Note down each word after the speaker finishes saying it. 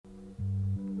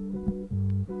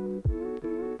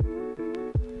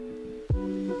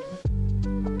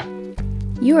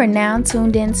You are now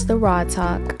tuned into the Raw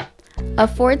Talk, a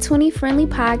 420 friendly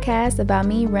podcast about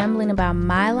me rambling about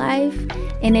my life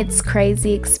and its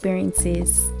crazy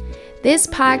experiences. This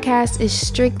podcast is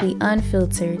strictly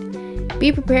unfiltered.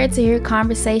 Be prepared to hear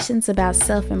conversations about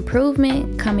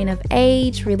self-improvement, coming of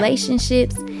age,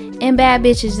 relationships, and bad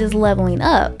bitches just leveling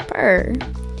up. Purr.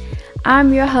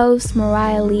 I'm your host,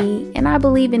 Mariah Lee, and I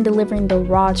believe in delivering the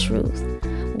raw truth,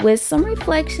 with some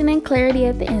reflection and clarity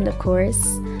at the end, of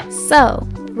course. So,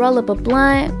 roll up a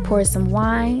blunt, pour some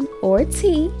wine or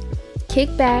tea,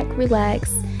 kick back,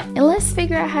 relax, and let's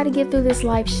figure out how to get through this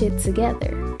life shit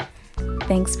together.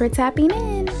 Thanks for tapping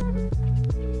in.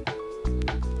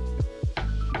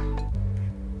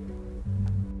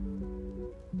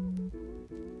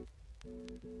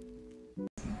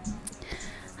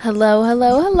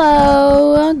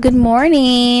 Hello. Good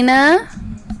morning.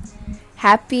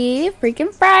 Happy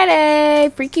freaking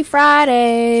Friday. Freaky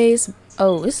Fridays.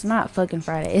 Oh, it's not fucking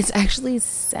Friday. It's actually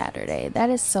Saturday.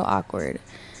 That is so awkward.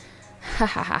 Ha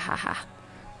ha ha ha ha.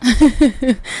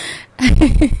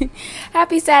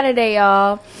 Happy Saturday,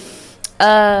 y'all.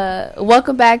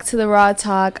 Welcome back to the Raw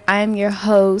Talk. I'm your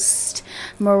host,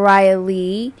 Mariah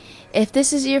Lee. If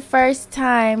this is your first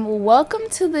time, welcome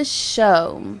to the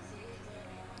show.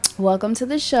 Welcome to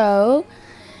the show.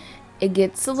 It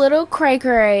gets a little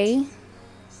cray-cray.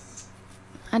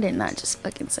 I did not just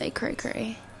fucking say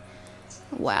cray-cray.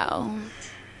 Wow.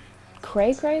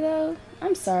 Cray-cray though?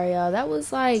 I'm sorry, y'all. That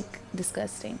was like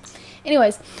disgusting.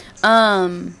 Anyways,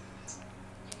 yeah.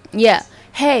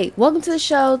 Hey, welcome to the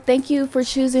show. Thank you for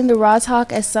choosing the Raw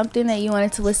Talk as something that you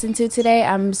wanted to listen to today.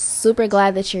 I'm super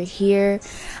glad that you're here.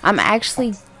 I'm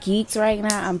actually geeked right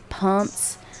now. I'm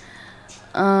pumped.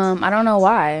 I don't know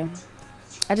why.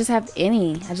 I just have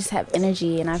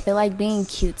energy, and I feel like being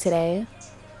cute today.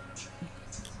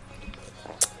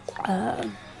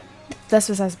 That's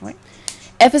besides the point.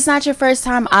 If it's not your first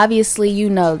time, obviously you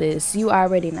know this. You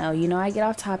already know. You know I get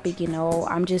off topic. You know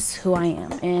I'm just who I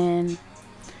am, and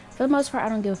for the most part, I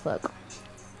don't give a fuck.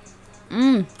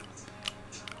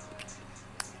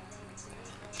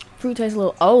 Fruit tastes a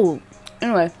little old.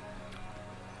 Anyway,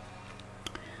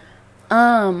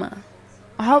 I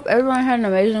hope everyone had an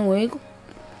amazing week.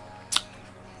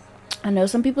 I know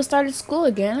some people started school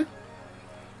again.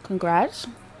 Congrats.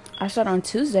 I started on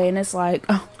Tuesday and it's like,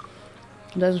 oh,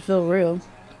 it doesn't feel real.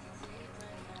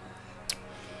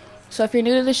 So if you're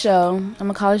new to the show,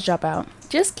 I'm a college dropout.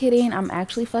 Just kidding. I'm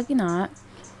actually fucking not.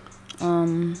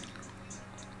 I've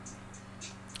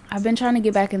been trying to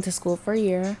get back into school for a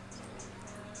year,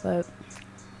 but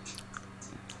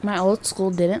my old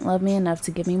school didn't love me enough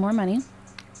to give me more money.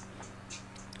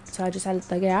 So I just had to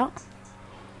thug it out.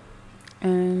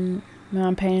 And now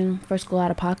I'm paying for school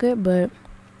out of pocket, but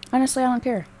honestly, I don't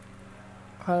care.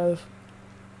 Because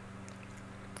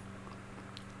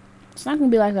it's not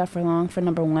going to be like that for long, for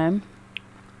number one.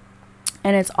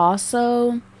 And it's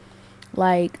also,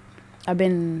 like, I've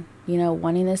been,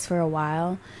 wanting this for a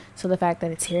while. So the fact that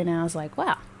it's here now is like,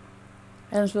 wow.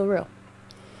 That doesn't feel real.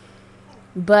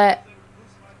 But,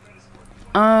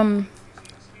 the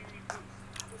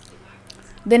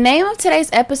name of today's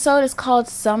episode is called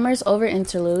Summer's Over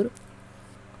Interlude.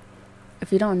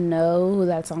 If you don't know who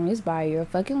that song is by, you're a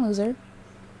fucking loser.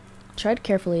 Tread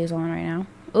Carefully is on right now.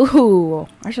 Ooh,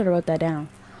 I should have wrote that down.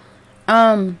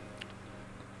 By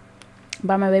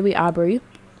my baby Aubrey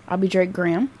Drake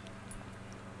Graham.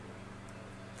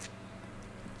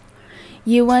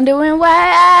 You wondering why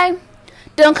I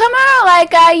don't come out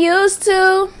like I used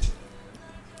to.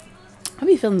 I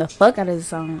be feeling the fuck out of this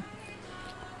song.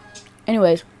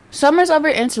 Anyways, Summer's Over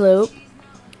Interlude.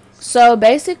 So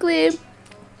basically,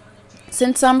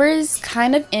 since summer is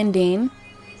kind of ending,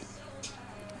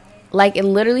 like it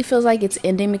literally feels like it's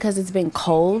ending because it's been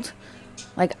cold.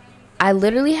 Like I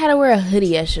literally had to wear a hoodie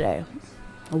yesterday.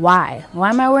 Why? Why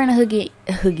am I wearing a hoodie?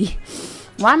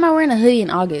 Why am I wearing a hoodie in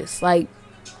August? Like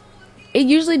it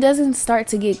usually doesn't start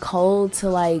to get cold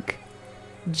till like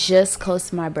just close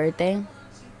to my birthday.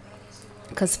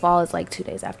 Because fall is like 2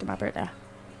 days after my birthday.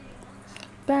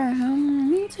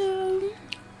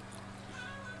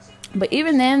 But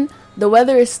even then, the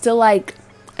weather is still like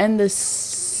in the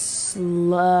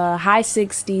high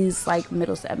 60s, like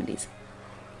middle 70s.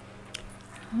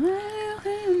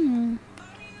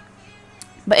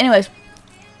 But anyways,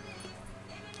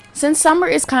 since summer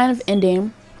is kind of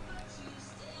ending,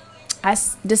 I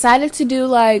decided to do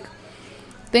like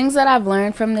things that I've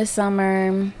learned from this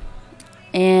summer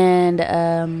and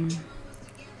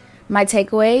my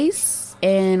takeaways.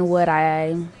 And what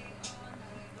I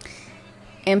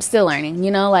am still learning,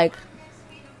 like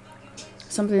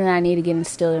something that I need to get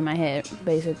instilled in my head,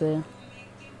 basically.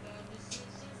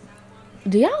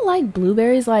 do y'all like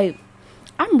blueberries? Like,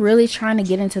 I'm really trying to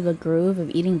get into the groove of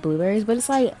eating blueberries, but it's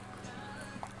like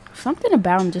something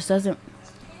about them just doesn't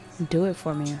do it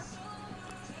for me.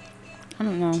 I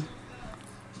don't know.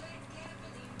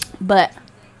 But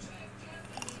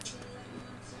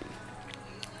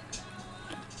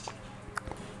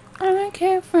I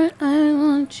can't front, I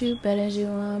want you better as you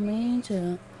want me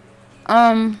to.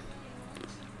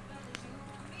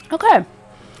 Okay.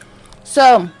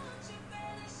 So,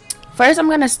 first I'm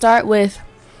going to start with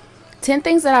 10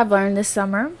 things that I've learned this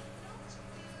summer.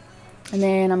 And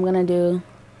then I'm going to do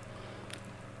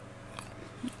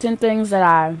 10 things that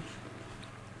I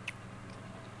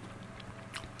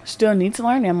still need to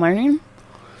learn and I'm learning.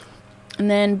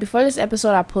 And then before this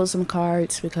episode, I pulled some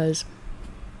cards because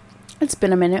it's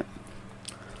been a minute.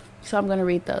 So I'm going to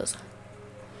read those.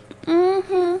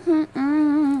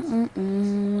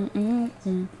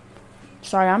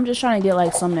 Sorry, I'm just trying to get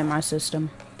like something in my system.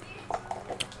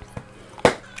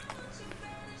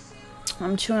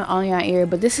 I'm chewing all in your ear,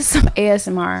 but this is some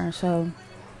ASMR, so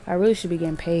I really should be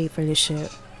getting paid for this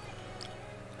shit.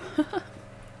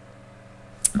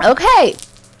 Okay,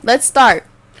 let's start.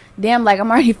 Damn, like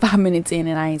I'm already 5 minutes in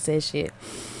and I ain't said shit.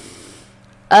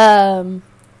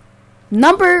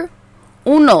 Number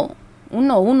uno.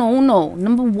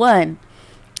 Number one.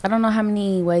 I don't know how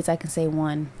many ways I can say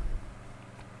one.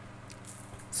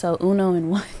 So uno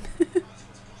and one.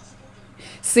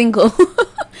 Single.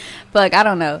 Fuck, I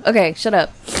don't know. Okay, shut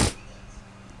up.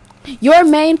 Your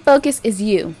main focus is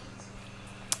you.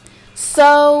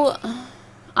 So,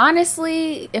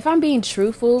 honestly, if I'm being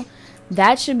truthful,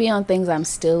 that should be on things I'm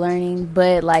still learning.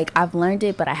 But, like, I've learned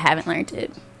it, but I haven't learned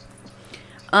it.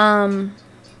 I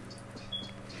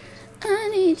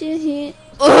need you here.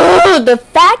 Ugh, the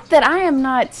fact that I am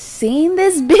not seeing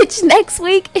this bitch next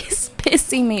week is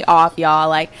pissing me off, y'all.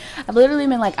 Like, I've literally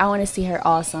been like, I want to see her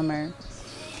all summer.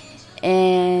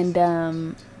 And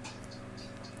one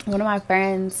of my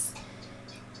friends,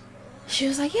 she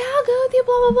was like, yeah, I'll go with you,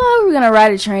 blah, blah, blah. We're going to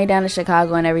ride a train down to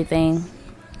Chicago and everything.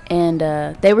 And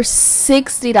they were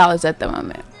 $60 at the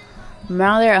moment.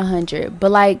 Now they're $100.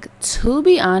 But, like, to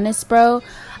be honest, bro,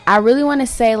 I really want to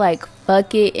say, like,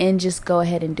 fuck it and just go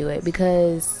ahead and do it.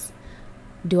 Because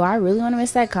do I really want to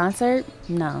miss that concert?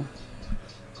 No.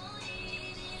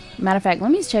 Matter of fact, let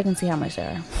me check and see how much they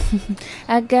are.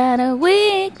 I got a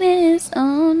weakness,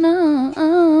 oh no,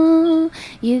 oh.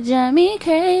 You drive me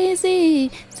crazy,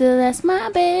 still that's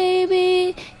my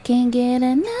baby. Can't get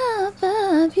enough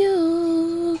of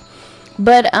you.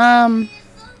 But,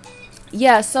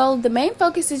 yeah, so the main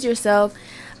focus is yourself.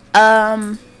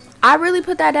 I really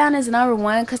put that down as number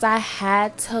one because I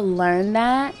had to learn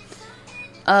that.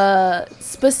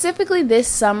 Specifically this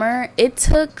summer,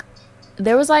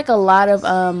 there was like a lot of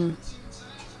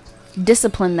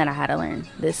discipline that I had to learn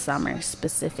this summer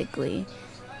specifically.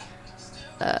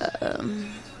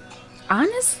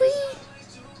 Honestly,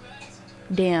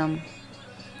 damn.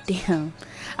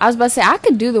 I was about to say I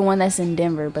could do the one that's in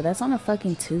Denver, but that's on a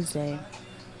fucking Tuesday.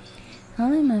 I'll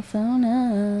leave my phone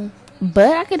up.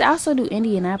 But I could also do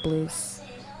Indianapolis.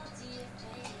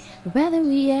 Rather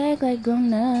we act like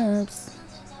grown-ups.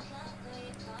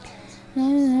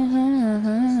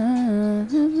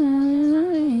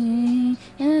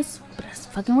 Yes, but I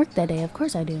fucking work that day. Of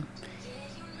course I do.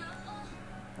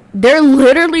 They're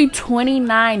literally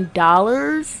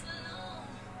 $29.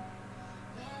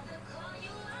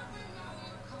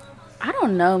 I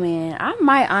don't know, man. I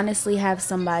might honestly have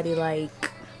somebody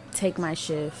like take my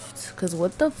shift. Cause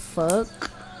what the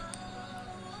fuck?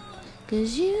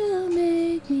 Cause you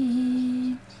make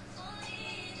me.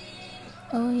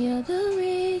 Oh, you're the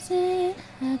reason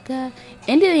I got.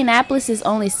 Indianapolis is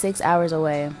only 6 hours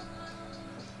away.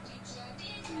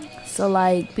 So,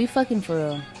 like, be fucking for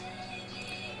real.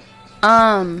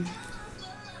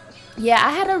 Yeah,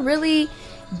 I had to really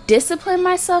discipline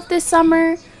myself this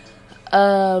summer.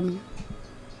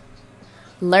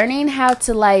 Learning how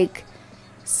to, like,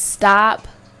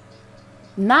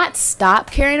 not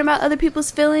stop caring about other people's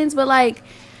feelings, but, like,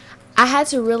 I had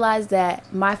to realize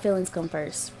that my feelings come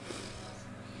first.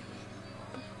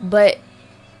 But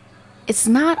it's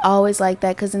not always like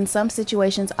that, because in some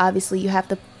situations, obviously, you have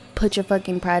to put your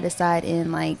fucking pride aside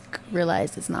and, like,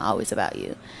 realize it's not always about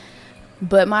you.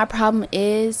 But my problem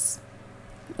is,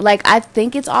 like, I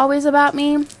think it's always about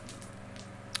me,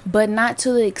 but not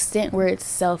to the extent where it's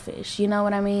selfish. You know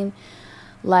what I mean?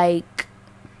 Like,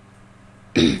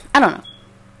 I don't know.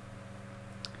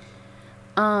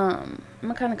 I'm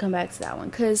gonna kind of come back to that one,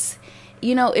 because,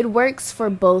 you know, it works for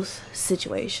both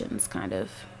situations, kind of.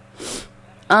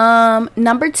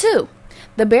 Number 2,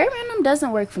 the bare minimum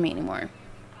doesn't work for me anymore.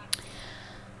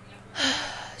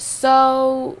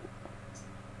 So,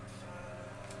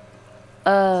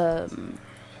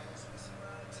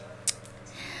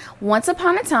 once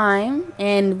upon a time,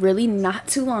 and really not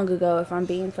too long ago, if I'm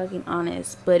being fucking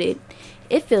honest, but it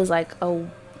feels like,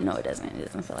 oh, no, it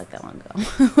doesn't feel like that long ago.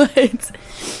 But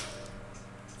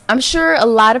I'm sure a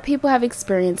lot of people have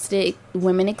experienced it,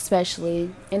 women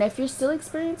especially, and if you're still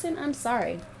experiencing, I'm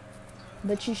sorry,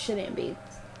 but you shouldn't be.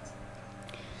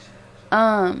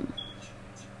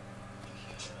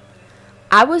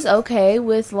 I was okay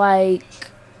with, like,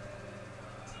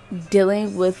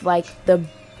 dealing with, like, the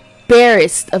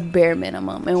barest of bare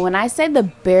minimum. And when I say the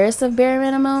barest of bare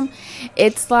minimum,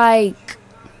 it's like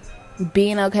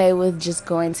being okay with just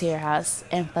going to your house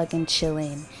and fucking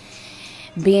chilling.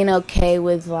 Being okay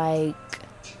with, like,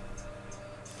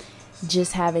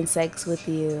 just having sex with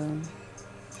you.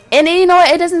 And you know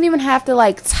what? It doesn't even have to,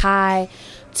 like, tie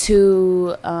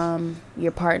to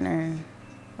your partner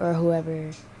or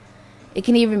whoever. It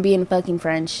can even be in fucking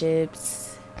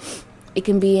friendships. It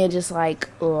can be in just, like,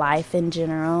 life in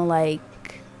general. Like,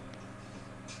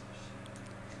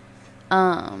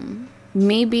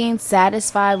 me being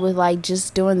satisfied with, like,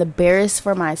 just doing the barest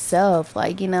for myself.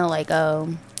 Like, you know, like,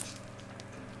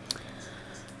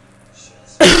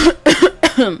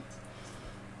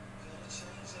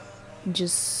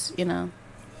 just, you know,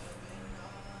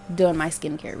 doing my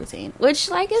skincare routine. Which,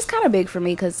 like, is kind of big for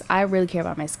me because I really care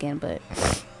about my skin, but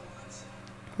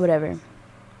whatever.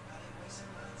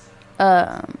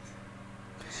 But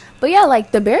yeah,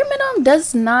 like, the bare minimum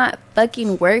does not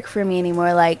fucking work for me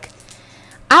anymore. Like,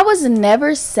 I was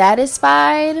never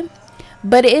satisfied,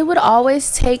 but it would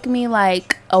always take me,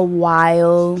 like, a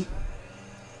while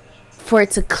for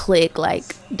it to click.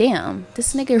 Like, damn,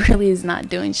 this nigga really is not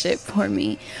doing shit for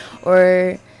me,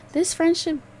 or this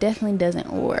friendship definitely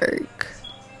doesn't work,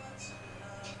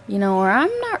 you know, or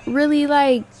I'm not really,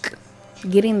 like,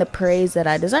 getting the praise that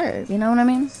I deserve, you know what I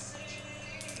mean?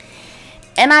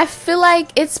 And I feel like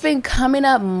it's been coming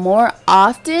up more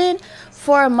often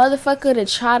for a motherfucker to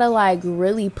try to, like,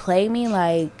 really play me,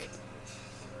 like,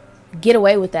 get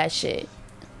away with that shit.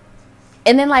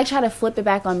 And then, like, try to flip it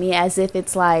back on me as if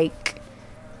it's, like,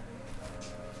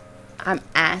 I'm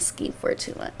asking for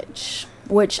too much.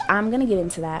 Which, I'm gonna get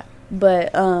into that.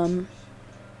 But,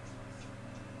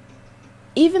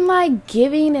 even, like,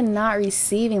 giving and not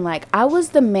receiving, like, I was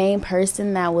the main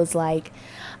person that was like,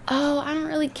 oh, I don't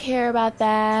really care about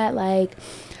that. Like,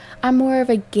 I'm more of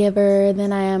a giver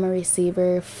than I am a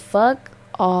receiver. Fuck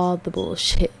all the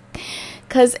bullshit.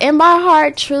 Because in my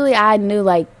heart, truly, I knew,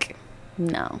 like,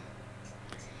 no.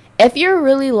 If you're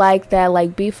really like that,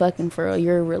 like, be fucking for real.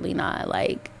 You're really not.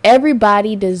 Like,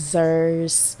 everybody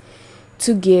deserves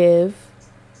to give,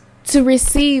 to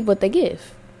receive what they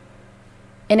give.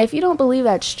 And if you don't believe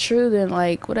that's true, then,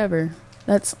 like, whatever.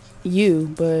 That's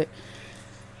you. But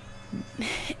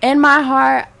in my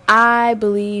heart, I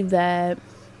believe that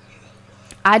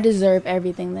I deserve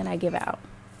everything that I give out.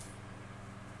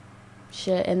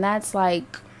 Shit. And that's,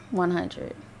 like,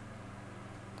 100.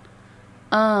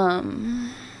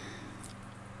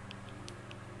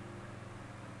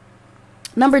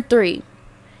 Number 3.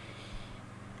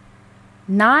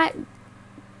 Not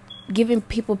giving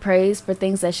people praise for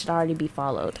things that should already be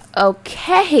followed.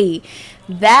 Okay.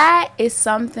 That is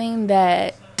something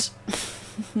that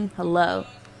hello.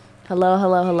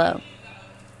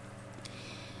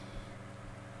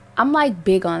 I'm, like,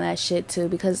 big on that shit too,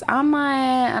 because I'm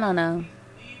like, I don't know.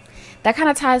 That kind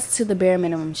of ties to the bare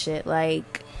minimum shit.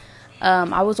 Like,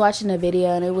 I was watching a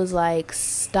video and it was like,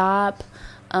 stop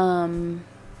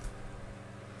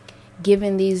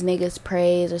giving these niggas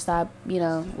praise, or stop, you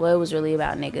know, well, it was really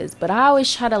about niggas, but I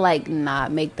always try to, like,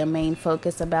 not make the main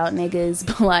focus about niggas,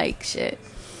 but, like, shit.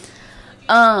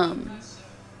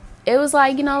 It was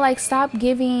like, you know, like, stop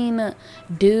giving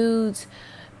dudes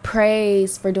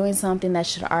praise for doing something that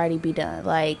should already be done,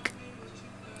 like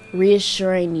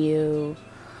reassuring you,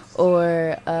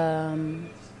 or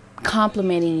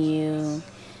complimenting you,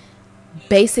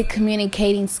 basic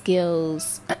communicating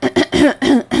skills,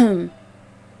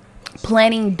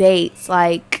 planning dates.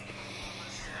 Like,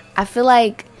 I feel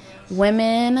like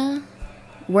women,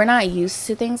 we're not used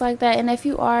to things like that, and if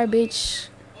you are, bitch,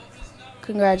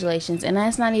 congratulations. And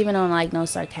that's not even on, like, no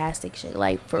sarcastic shit,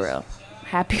 like, for real,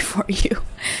 happy for you.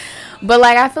 But,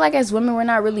 like, I feel like as women, we're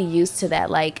not really used to that.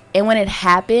 Like, and when it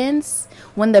happens,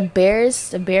 when the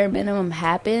bare minimum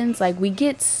happens, like, we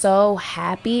get so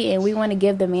happy and we want to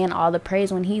give the man all the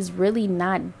praise when he's really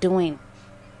not doing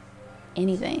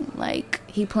anything. Like,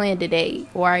 he planned today.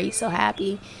 Why are you so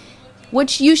happy?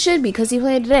 Which you should be, because he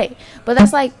planned today. But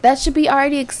that's, like, that should be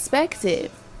already expected.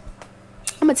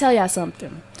 I'm gonna tell y'all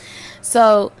something.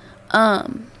 So,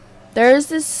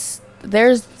 there's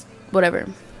whatever.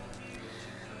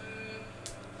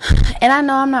 And I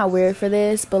know I'm not weird for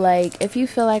this, but like, if you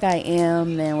feel like I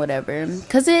am, then whatever.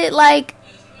 Cause it like,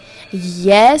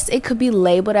 yes, it could be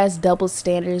labeled as double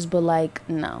standards, but like,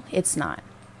 no, it's not.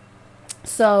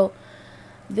 So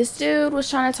this dude was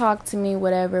trying to talk to me,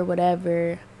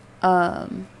 whatever.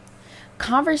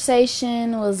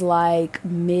 Conversation was like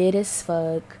mid as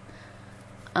fuck.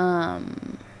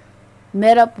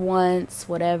 Met up once,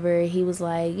 whatever. He was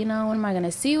like, when am I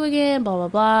gonna see you again? Blah blah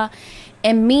blah.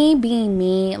 And me being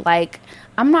me, like,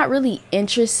 I'm not really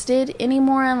interested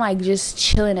anymore in like just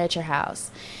chilling at your house.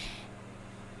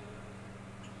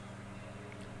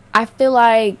 I feel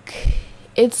like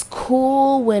it's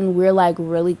cool when we're like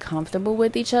really comfortable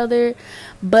with each other,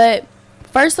 but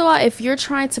first of all, if you're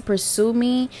trying to pursue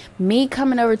me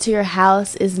coming over to your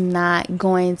house is not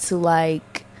going to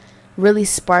like really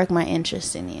spark my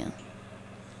interest in you.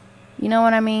 You know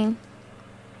what I mean?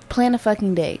 Plan a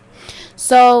fucking date.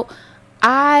 So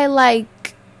I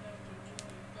like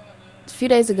a few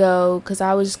days ago, because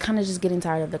I was kind of just getting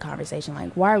tired of the conversation,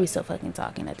 like, why are we still fucking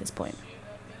talking at this point?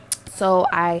 So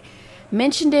I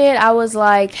mentioned it. I was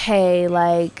like, hey,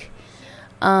 like,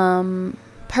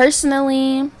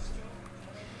 personally,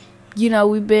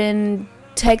 we've been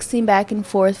texting back and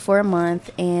forth for a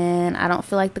month, and I don't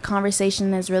feel like the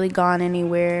conversation has really gone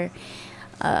anywhere.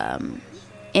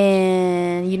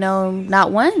 And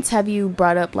not once have you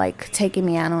brought up like taking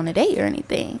me out on a date or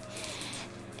anything.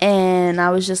 And I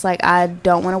was just like, I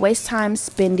don't want to waste time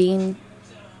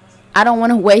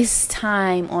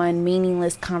on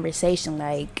meaningless conversation,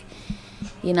 like,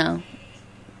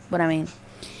 what I mean.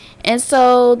 And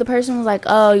so the person was like,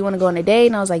 oh, you want to go on a date?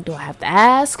 And I was like, do I have to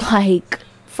ask? Like,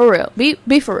 for real,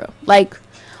 be for real. Like,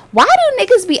 why do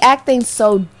niggas be acting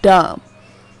so dumb?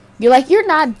 You're like, you're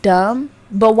not dumb,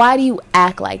 but why do you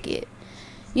act like it?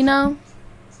 You know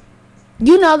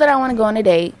that I want to go on a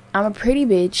date. I'm a pretty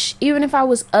bitch. Even if I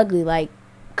was ugly, like,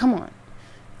 come on.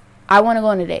 I want to go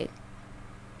on a date.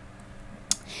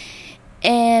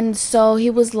 And so he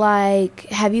was like,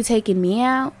 have you taken me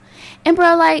out? And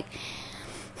bro, like,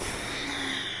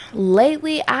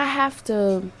 lately I have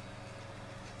to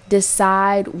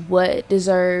decide what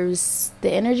deserves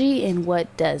the energy and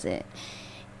what doesn't.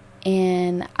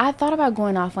 And I thought about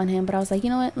going off on him, but I was like, you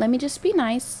know what? Let me just be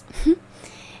nice.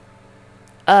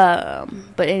 But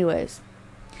anyways.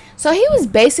 So he was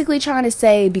basically trying to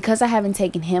say, because I haven't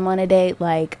taken him on a date,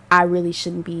 like, I really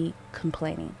shouldn't be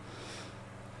complaining.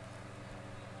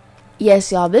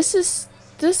 Yes, y'all, this is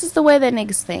the way that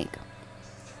niggas think.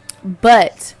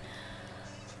 But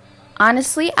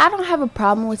honestly, I don't have a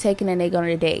problem with taking a nigga on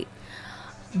a date.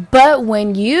 But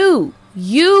when you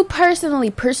personally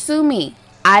pursue me,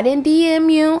 I didn't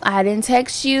DM you, I didn't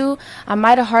text you, I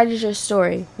might have hearted your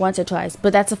story once or twice,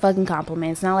 but that's a fucking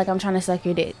compliment. It's not like I'm trying to suck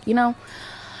your dick,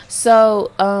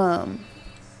 So,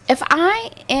 if I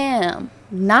am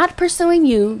not pursuing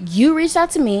you, you reached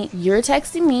out to me, you're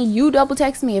texting me, you double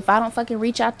text me. If I don't fucking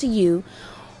reach out to you,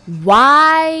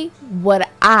 why would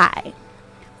I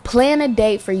plan a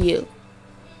date for you?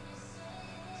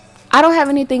 I don't have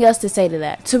anything else to say to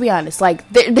that, to be honest. Like,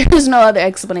 there's no other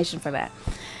explanation for that.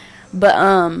 But,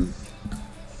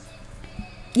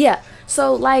 yeah.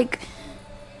 So, like,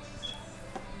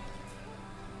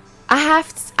 I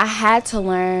had to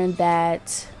learn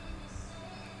that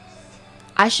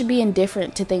I should be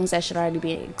indifferent to things that should already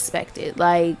be expected.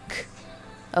 Like,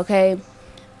 okay,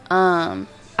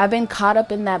 I've been caught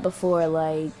up in that before.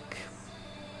 Like,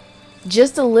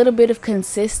 just a little bit of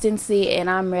consistency and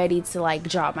I'm ready to like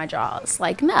drop my jaws.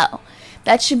 Like, no,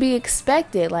 that should be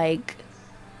expected. Like,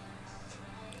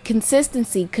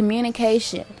 consistency,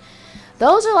 communication,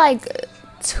 those are like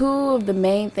two of the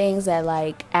main things that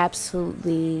like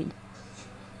absolutely,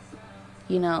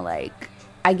 like,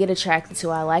 I get attracted to.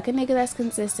 I like a nigga that's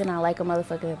consistent. I like a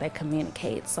motherfucker that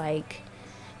communicates. Like,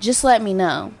 just let me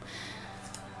know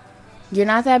you're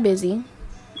not that busy,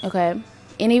 okay?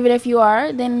 And even if you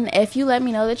are, then if you let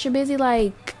me know that you're busy,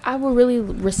 like, I will really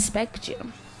respect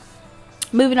you.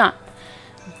 Moving on.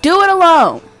 Do it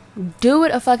alone. Do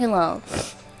it a fucking alone.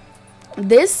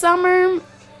 This summer,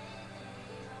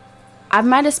 I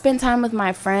might have spent time with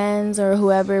my friends or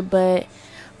whoever, but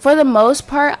for the most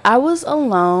part, I was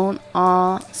alone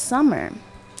all summer.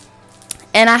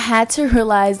 And I had to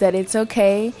realize that it's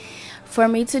okay for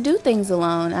me to do things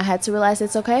alone. I had to realize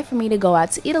it's okay for me to go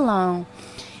out to eat alone.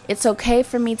 It's okay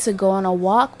for me to go on a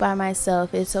walk by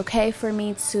myself. It's okay for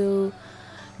me to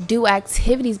do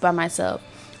activities by myself,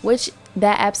 which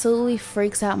that absolutely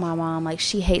freaks out my mom. Like,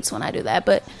 she hates when I do that.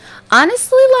 But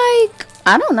honestly, like,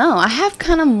 I don't know. I have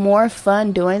kind of more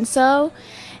fun doing so.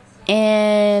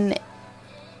 And,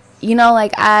 you know,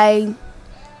 like, I'm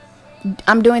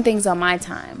doing things on my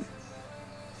time.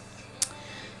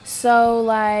 So,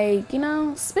 like, you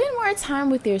know, spend more time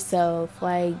with yourself.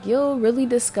 Like, you'll really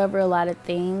discover a lot of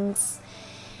things.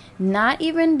 Not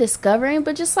even discovering,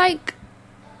 but just, like,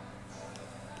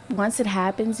 once it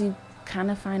happens, you kind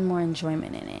of find more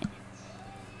enjoyment in it.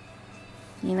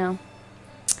 You know?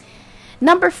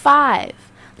 Number 5.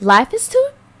 Life is too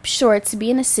short to be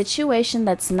in a situation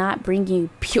that's not bringing you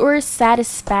pure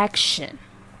satisfaction.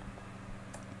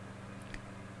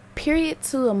 Period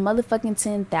to a motherfucking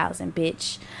 10,000,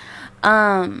 bitch.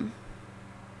 Damn,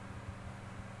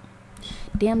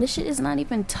 this shit is not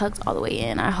even tucked all the way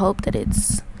in. I hope that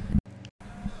it's...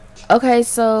 Okay,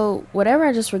 so whatever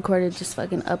I just recorded, just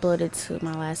fucking uploaded to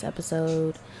my last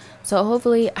episode. So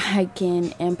hopefully I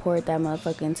can import that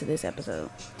motherfucker into this episode.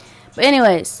 But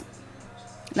anyways,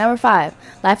 number 5.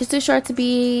 Life is too short to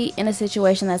be in a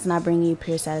situation that's not bringing you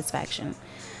pure satisfaction.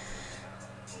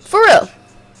 For real.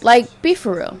 Like, be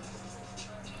for real.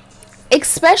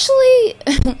 Especially,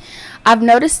 I've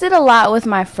noticed it a lot with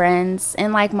my friends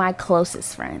and, like, my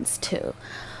closest friends, too.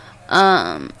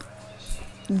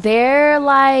 They're,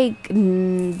 like,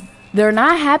 they're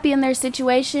not happy in their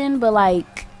situation, but,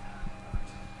 like,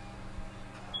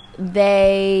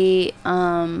 they,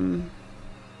 are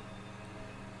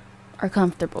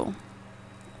comfortable.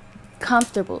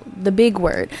 Comfortable. The big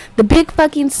word. The big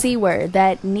fucking C word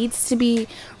that needs to be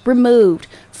removed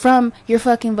from your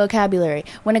fucking vocabulary.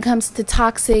 When it comes to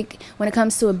toxic, when it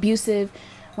comes to abusive,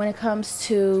 when it comes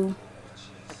to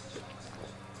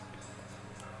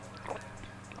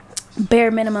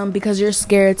bare minimum because you're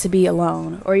scared to be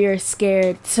alone or you're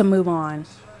scared to move on.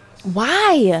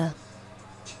 Why?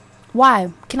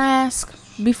 Why? Can I ask?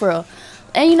 Be for real.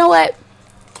 And you know what?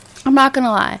 I'm not gonna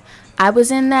lie. I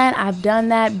was in that. I've done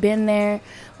that. Been there.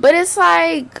 But it's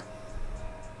like,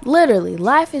 literally,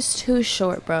 life is too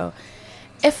short, bro.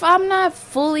 If I'm not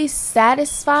fully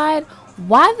satisfied,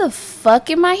 why the fuck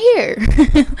am I here?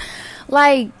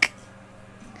 Like,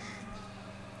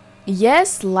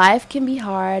 yes, life can be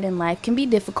hard and life can be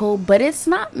difficult, but it's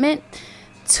not meant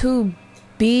to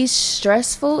be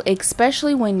stressful,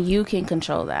 especially when you can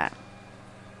control that.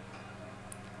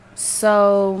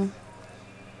 So,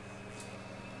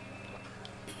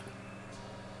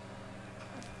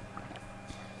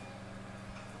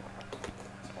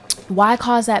 why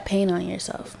cause that pain on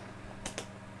yourself?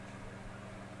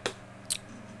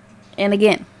 And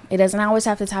again, it doesn't always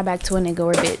have to tie back to a nigga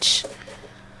or bitch.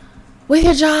 With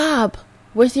your job,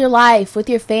 with your life, with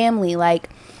your family. Like,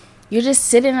 you're just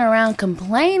sitting around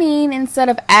complaining instead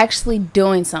of actually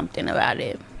doing something about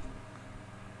it.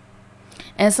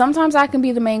 And sometimes I can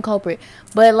be the main culprit.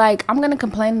 But, like, I'm going to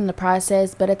complain in the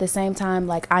process. But at the same time,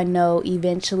 like, I know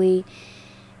eventually,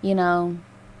 you know,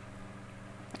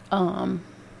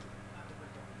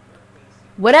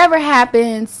 whatever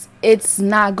happens, it's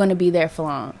not going to be there for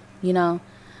long, you know.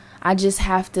 I just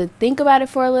have to think about it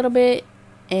for a little bit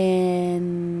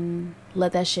and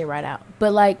let that shit ride out.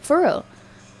 But, like, for real,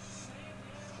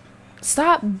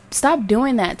 stop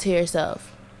doing that to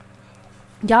yourself.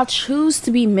 Y'all choose to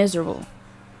be miserable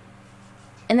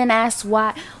and then ask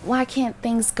why can't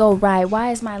things go right?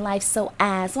 Why is my life so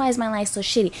ass? Why is my life so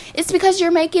shitty? It's because you're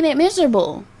making it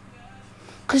miserable.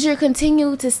 Because you're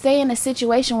continuing to stay in a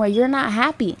situation where you're not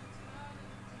happy.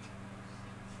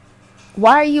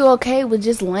 Why are you okay with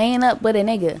just laying up with a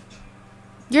nigga?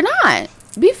 You're not.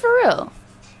 Be for real.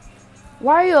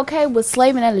 Why are you okay with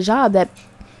slaving at a job that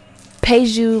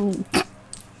pays you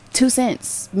 2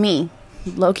 cents? Me.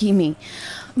 Low-key me.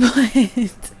 But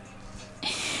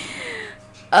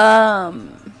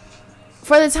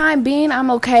for the time being,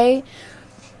 I'm okay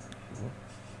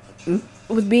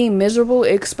with being miserable,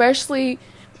 especially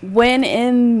when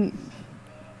in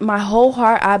my whole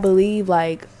heart I believe,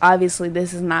 like, obviously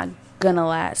this is not gonna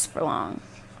last for long.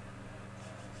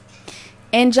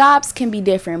 And jobs can be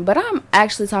different, but I'm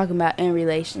actually talking about in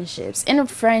relationships, in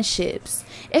friendships.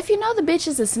 If you know the bitch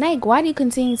is a snake, why do you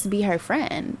continue to be her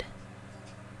friend?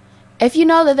 If you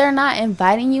know that they're not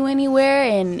inviting you anywhere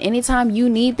and anytime you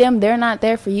need them, they're not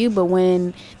there for you, but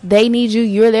when they need you,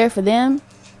 you're there for them,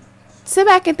 sit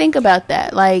back and think about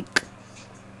that. Like,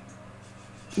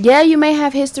 yeah, you may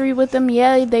have history with them.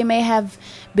 Yeah, they may have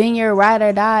been your ride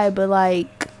or die, but,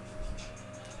 like,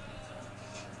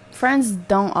 friends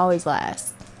don't always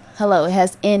last. Hello, it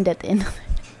has end at the end of it.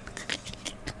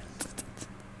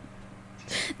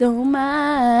 Don't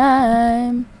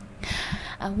mind.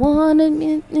 I wanna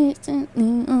be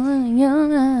on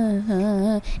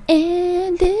your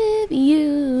and if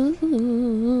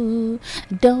you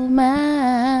don't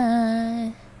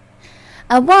mind,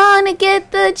 I wanna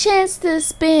get the chance to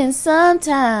spend some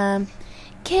time.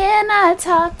 Can I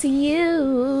talk to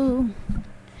you?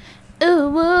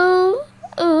 Ooh, ooh,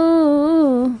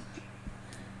 ooh.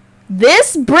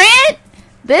 This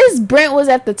Brent was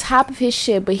at the top of his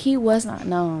shit, but he was not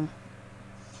known.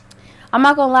 I'm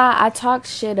not gonna lie, I talked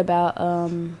shit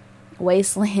about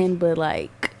Wasteland, but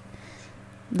like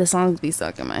the songs be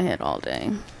stuck in my head all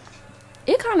day.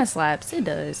 It kind of slaps. It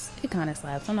does. It kind of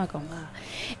slaps. I'm not gonna lie.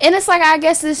 And it's like, I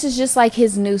guess this is just like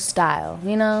his new style,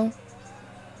 you know?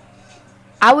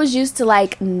 I was used to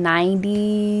like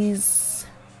 90s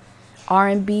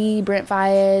R&B, Brent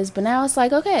Faiyaz, but now it's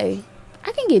like, okay,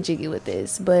 I can get jiggy with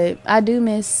this, but I do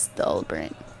miss the old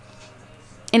Brent.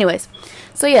 Anyways,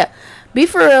 so yeah, be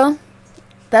for real.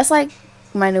 That's like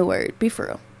my new word, be for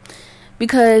real.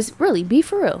 Because really, be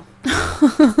for real.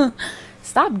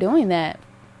 Stop doing that.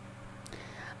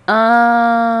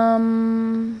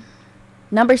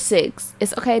 Number 6,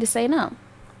 it's okay to say no.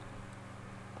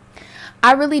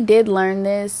 I really did learn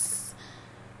this,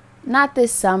 not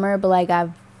this summer, but like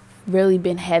I've really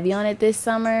been heavy on it this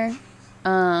summer.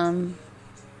 I'm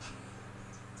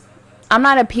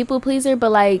not a people pleaser,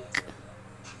 but like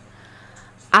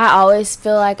I always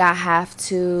feel like I have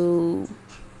to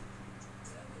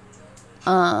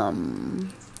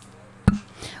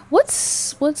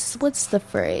what's the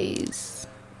phrase?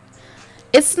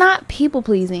 It's not people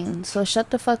pleasing, so shut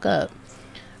the fuck up.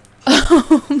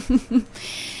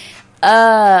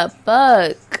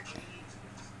 Fuck.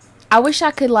 I wish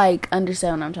I could like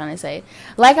understand what I'm trying to say.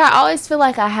 Like I always feel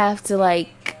like I have to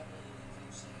like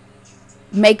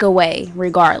make a way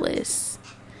regardless.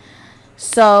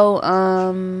 So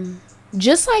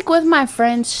just like with my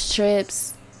friends'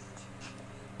 trips,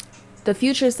 the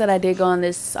few trips that I did go on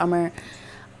this summer,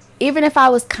 even if I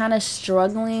was kind of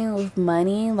struggling with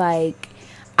money, like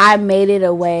I made it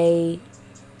a way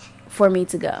for me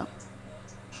to go,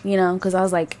 you know, because I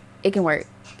was like, it can work.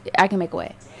 I can make a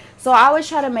way. So I always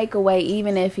try to make a way,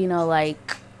 even if, you know,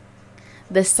 like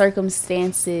the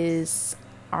circumstances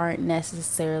aren't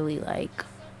necessarily like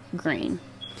green.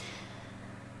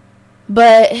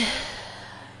 But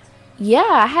yeah,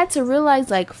 I had to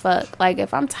realize like, fuck, like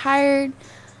if I'm tired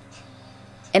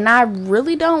and I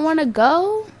really don't want to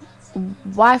go,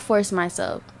 why force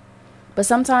myself? But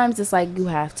sometimes it's like you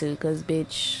have to, because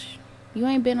bitch, you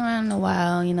ain't been around in a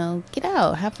while, you know, get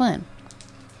out, have fun.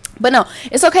 But no,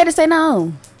 it's okay to say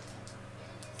no.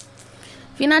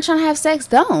 If you're not trying to have sex,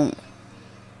 don't.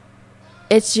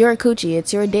 It's your coochie,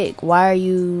 it's your dick. Why are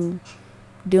you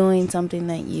doing something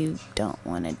that you don't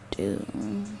want to do?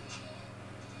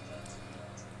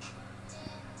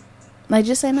 Like,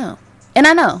 just say no. And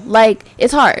I know, like,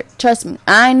 it's hard. Trust me.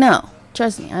 I know.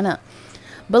 Trust me, I know.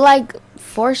 But, like,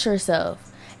 force yourself.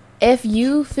 If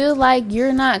you feel like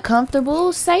you're not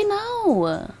comfortable, say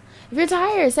no. If you're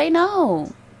tired, say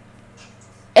no.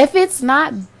 If it's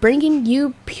not bringing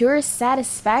you pure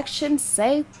satisfaction,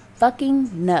 say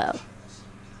fucking no.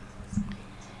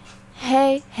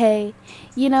 Hey, hey,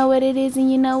 you know what it is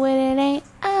and you know what it ain't.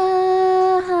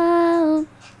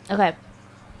 Okay.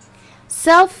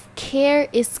 Self-care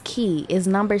is key is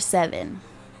number 7.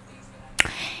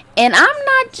 And I'm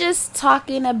not just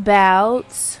talking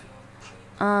about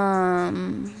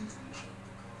I'm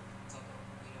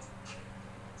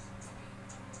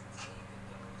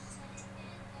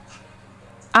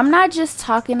not just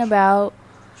talking about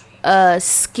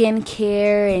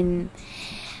skincare and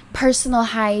personal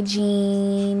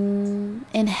hygiene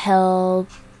and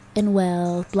health and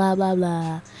wealth, blah blah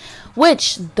blah,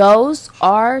 which those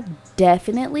are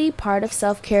definitely part of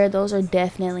self-care. Those are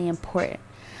definitely important.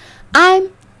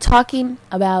 I'm talking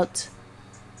about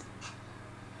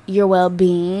your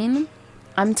well-being.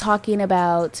 I'm talking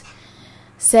about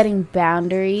setting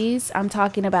boundaries. I'm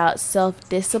talking about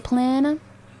self-discipline.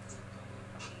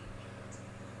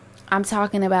 I'm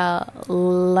talking about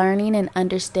learning and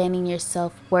understanding your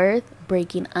self-worth,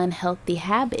 breaking unhealthy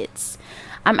habits.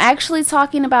 I'm actually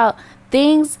talking about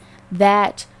things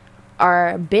that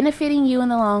are benefiting you in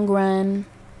the long run.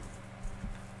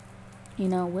 You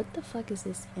know, what the fuck is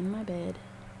this in my bed?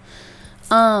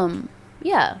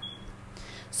 Yeah.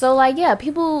 So, like, yeah,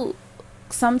 people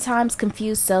sometimes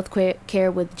confuse self-care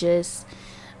with just,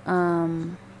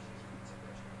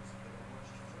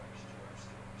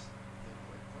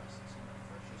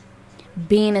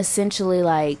 being essentially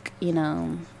like, you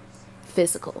know,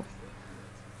 physical,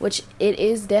 which it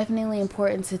is definitely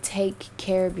important to take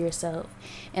care of yourself.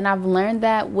 And I've learned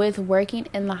that with working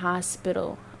in the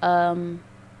hospital.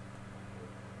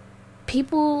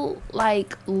 People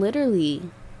like literally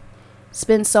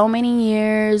spend so many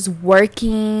years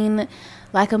working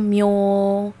like a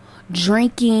mule,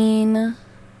 drinking,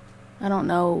 I don't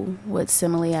know what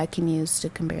simile I can use to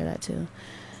compare that to.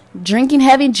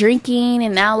 Heavy drinking,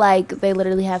 and now like they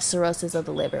literally have cirrhosis of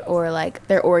the liver, or like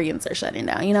their organs are shutting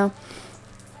down, you know?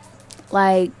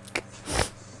 Like,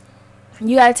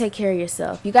 you gotta take care of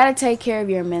yourself. You gotta take care of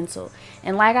your mental.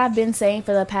 And like I've been saying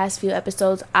for the past few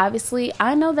episodes, obviously,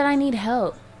 I know that I need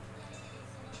help.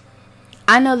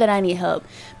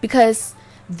 Because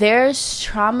there's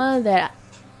trauma that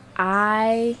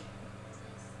I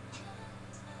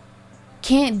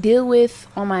can't deal with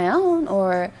on my own,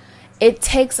 or it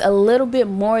takes a little bit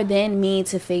more than me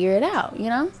to figure it out, you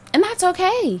know? And that's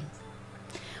okay.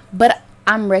 But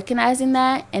I'm recognizing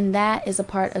that, and that is a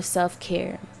part of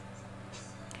self-care.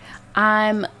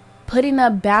 I'm putting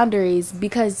up boundaries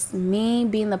because me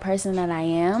being the person that I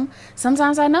am,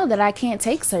 sometimes I know that I can't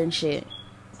take certain shit.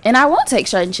 And I won't take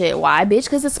certain shit. Why, bitch?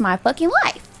 Because it's my fucking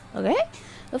life. Okay?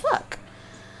 The fuck?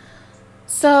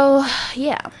 So,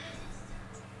 yeah.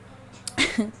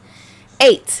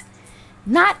 8.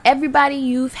 Not everybody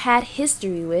you've had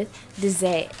history with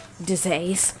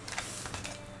deserves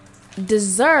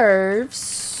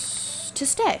to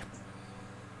stay.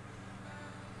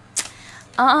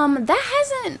 That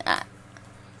hasn't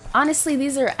honestly,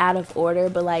 these are out of order,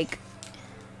 but like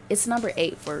it's number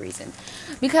 8 for a reason,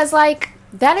 because like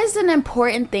that is an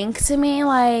important thing to me.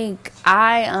 Like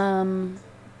I've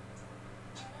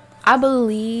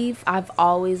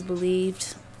always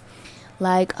believed,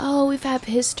 like, oh, we've had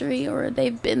history, or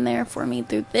they've been there for me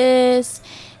through this,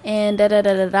 and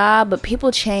da-da-da-da-da. But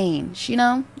people change, you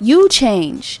know? You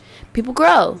change. People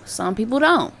grow. Some people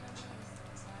don't.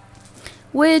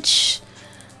 Which,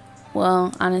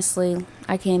 well, honestly,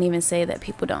 I can't even say that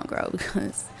people don't grow,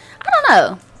 because, I don't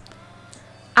know.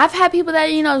 I've had people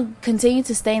that, you know, continue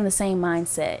to stay in the same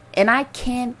mindset. And I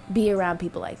can't be around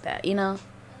people like that, you know?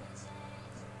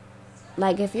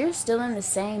 Like, if you're still in the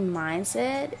same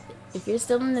mindset, if you're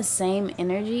still in the same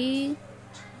energy,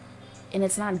 and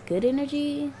it's not good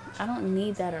energy, I don't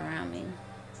need that around me.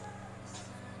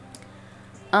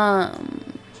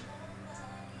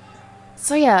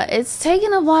 So yeah, it's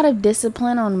taken a lot of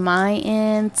discipline on my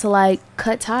end to like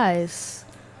cut ties.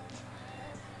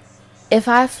 If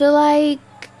I feel like,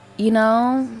 you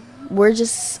know, we're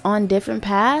just on different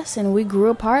paths and we grew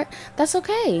apart, that's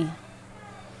okay.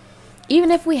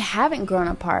 Even if we haven't grown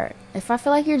apart, if I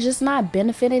feel like you're just not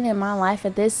benefiting in my life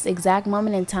at this exact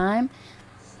moment in time,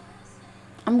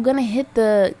 I'm going to hit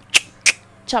the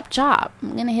chop.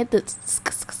 I'm going to hit the...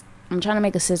 I'm trying to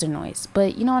make a scissor noise,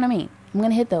 but you know what I mean. I'm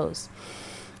going to hit those.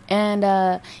 And,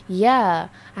 yeah,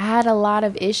 I had a lot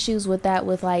of issues with that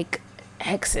with, like,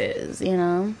 exes, you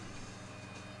know.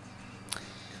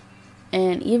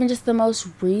 And even just the most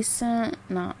recent...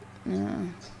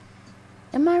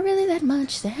 Am I really that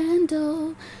much to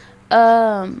handle?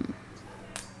 I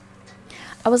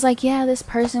was like, yeah, this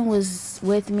person was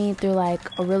with me through like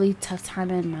a really tough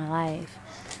time in my life.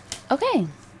 Okay.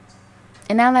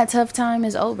 And now that tough time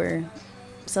is over.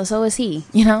 So is he,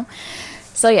 you know?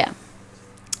 So yeah.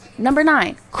 Number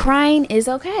 9, crying is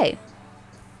okay.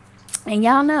 And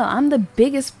y'all know I'm the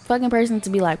biggest fucking person to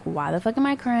be like, why the fuck am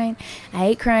I crying? I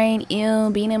hate crying. Ew,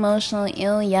 being emotional.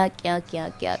 Ew,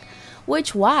 yuck.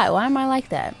 Which, why? Why am I like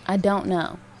that? I don't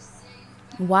know.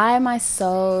 Why am I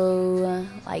so,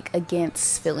 like,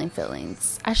 against feeling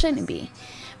feelings? I shouldn't be.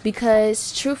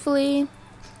 Because, truthfully,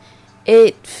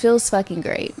 it feels fucking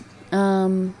great.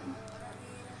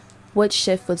 What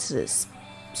shift was this?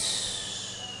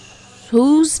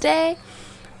 Tuesday?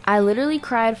 I literally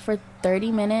cried for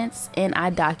 30 minutes, and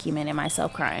I documented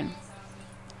myself crying.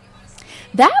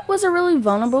 That was a really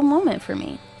vulnerable moment for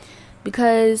me.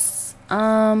 Because,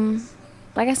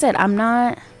 like I said, I'm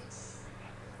not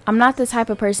the type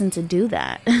of person to do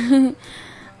that.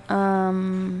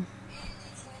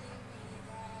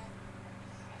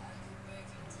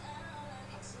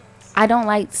 I don't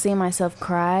like seeing myself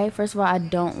cry. First of all, I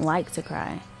don't like to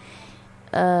cry.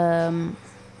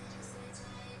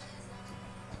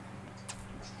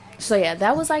 So yeah,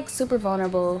 that was like super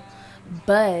vulnerable.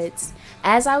 But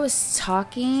as I was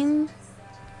talking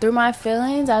through my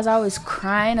feelings, as I was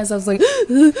crying, as I was like,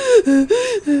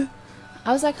 I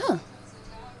was like, huh,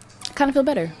 I kind of feel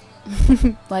better.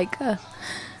 Like,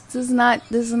 this is not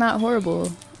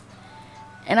horrible.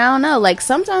 And I don't know, like,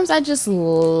 sometimes I just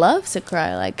love to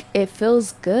cry. Like, it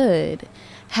feels good.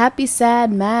 Happy,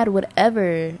 sad, mad,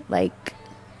 whatever. Like,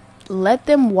 let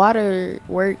them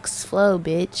waterworks flow,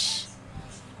 bitch.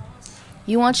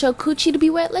 You want your coochie to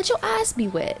be wet? Let your eyes be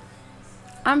wet.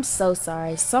 I'm so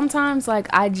sorry. Sometimes, like,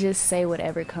 I just say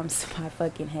whatever comes to my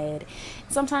fucking head.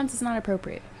 Sometimes it's not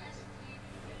appropriate.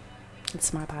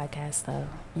 It's my podcast, though,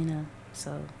 you know.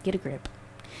 So get a grip.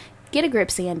 Get a grip,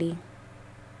 Sandy.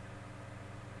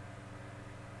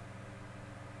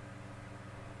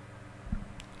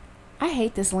 I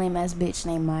hate this lame ass bitch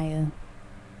named Maya.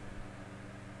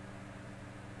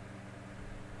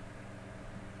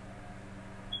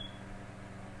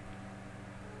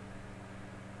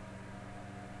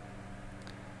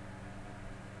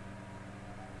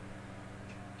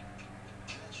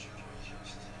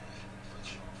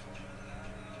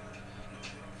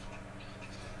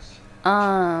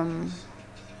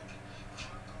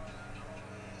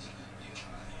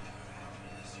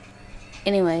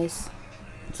 Anyways,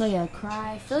 so yeah,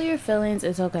 cry, feel your feelings.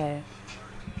 It's okay.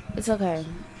 It's okay.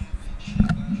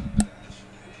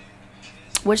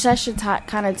 Which that should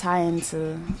kind of tie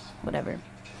into whatever.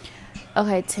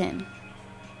 Okay, 10.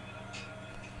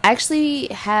 I actually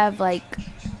have like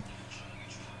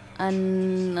a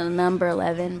number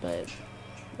 11, but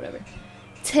whatever.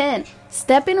 10.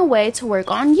 Stepping away to work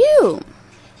on you.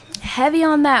 Heavy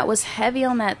on that. Was heavy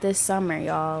on that this summer,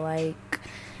 y'all. Like,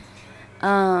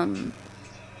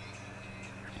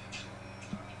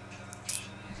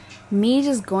 me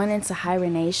just going into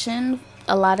hibernation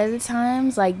a lot of the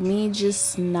times, like me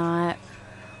just not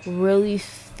really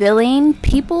feeling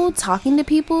people, talking to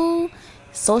people,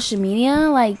 social media.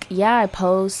 Like, yeah, I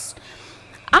post.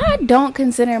 I don't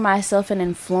consider myself an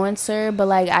influencer, but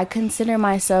like I consider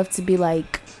myself to be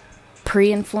like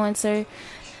pre-influencer.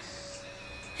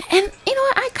 And you know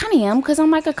what, I kind of am, because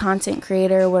I'm like a content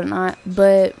creator or whatnot,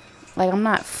 but like I'm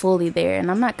not fully there, and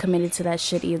I'm not committed to that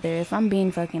shit either. If I'm being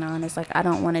fucking honest, like I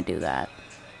don't want to do that.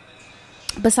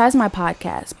 Besides my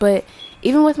podcast, but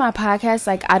even with my podcast,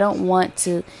 like I don't want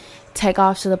to take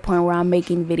off to the point where I'm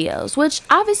making videos, which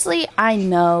obviously I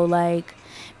know like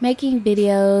making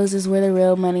videos is where the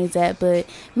real money's at, but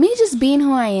me just being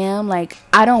who I am, like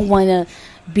I don't want to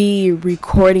be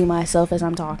recording myself as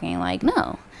I'm talking. Like,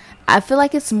 no, I feel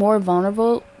like it's more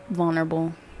vulnerable.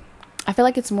 I feel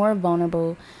like it's more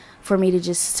vulnerable for me to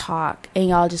just talk and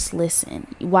y'all just listen.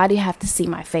 Why do you have to see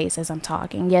my face as I'm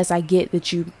talking? Yes, I get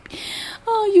that you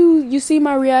see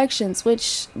my reactions,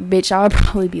 which, bitch, I would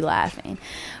probably be laughing.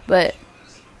 But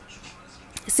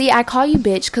see, I call you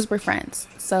bitch because we're friends,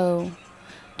 so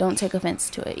don't take offense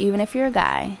to it. Even if you're a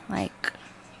guy, like,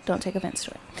 don't take offense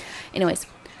to it. Anyways,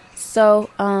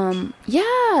 so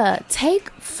yeah,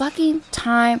 take fucking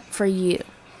time for you.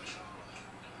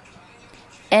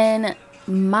 And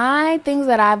my things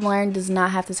that I've learned does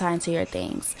not have to tie into your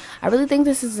things. I really think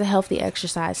this is a healthy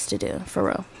exercise to do, for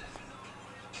real.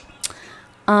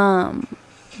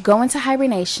 Go into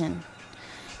hibernation,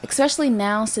 especially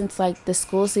now since like the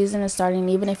school season is starting.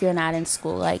 Even if you're not in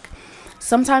school, like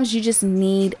sometimes you just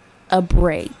need a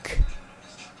break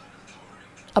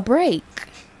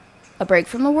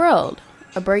from the world,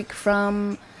 a break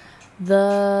from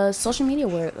the social media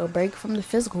world, a break from the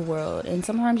physical world. And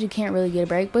sometimes you can't really get a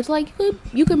break, but like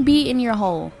you can be in your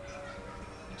hole.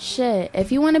 Shit,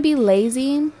 if you want to be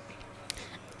lazy,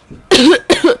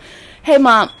 hey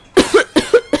mom.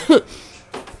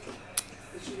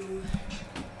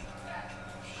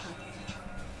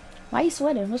 Why you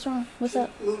sweating? What's wrong? What's up?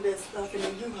 Move that stuff in the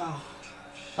U-Haul.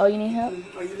 Oh, you need help?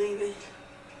 Are you leaving?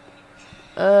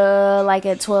 Like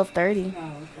at 12:30.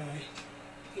 Oh, okay.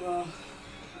 Well,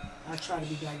 I try to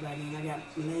be back by then. I got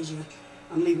Malaysia.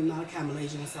 I'm leaving Malachi,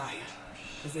 Malaysia, and Saya,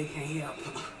 because they can't help.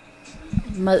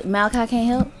 Malachi can't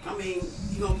help? I mean,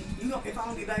 you know, if I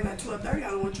don't be back by 12:30,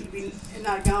 I don't want you to be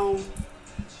not gone,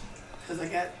 because I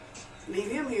got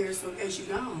leave him here, so in case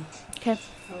you're gone. Okay.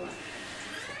 All right.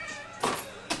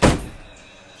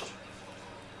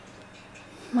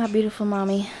 My beautiful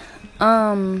mommy.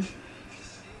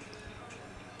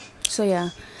 So yeah,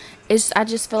 I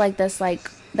just feel like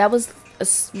that was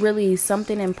really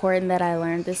something important that I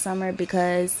learned this summer,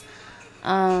 because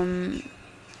I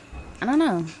don't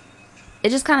know, it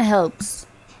just kind of helps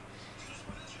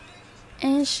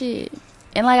and shit.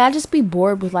 And like I just be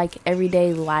bored with like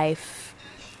everyday life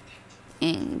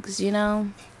things, you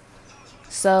know.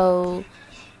 So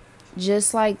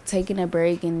just like taking a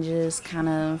break and just kind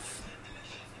of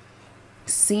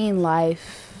seeing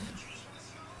life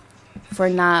for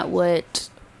not what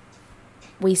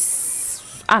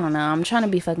I don't know. I'm trying to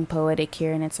be fucking poetic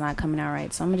here and it's not coming out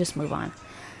right, so I'm gonna just move on.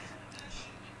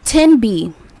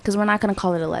 10B, because we're not gonna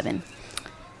call it 11.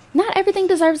 Not everything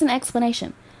deserves an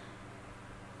explanation.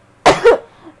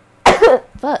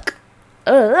 Fuck.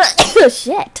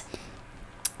 Shit.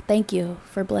 Thank you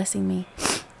for blessing me.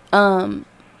 Can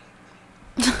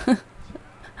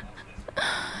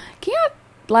you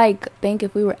like think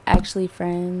if we were actually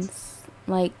friends?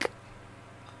 Like,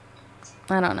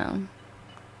 I don't know,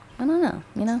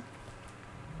 you know.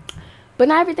 But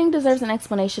not everything deserves an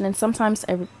explanation, and sometimes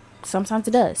it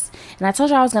does. And I told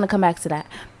you I was going to come back to that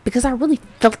because I really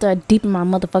felt that deep in my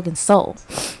motherfucking soul.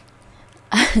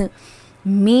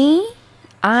 Me,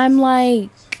 I'm like,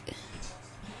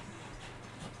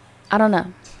 I don't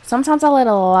know. Sometimes I let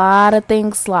a lot of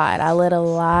things slide.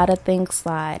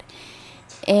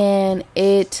 And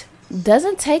it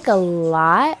doesn't take a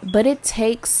lot, but it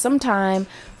takes some time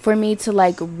for me to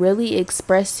like really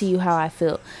express to you how I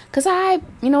feel. Because I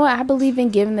believe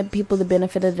in giving the people the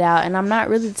benefit of the doubt. And I'm not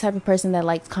really the type of person that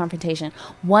likes confrontation.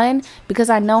 1, because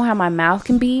I know how my mouth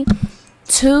can be.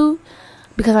 2,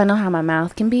 because I know how my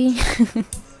mouth can be.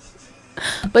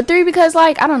 But 3, because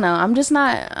like, I don't know. I'm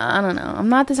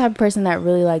not the type of person that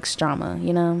really likes drama,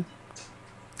 you know.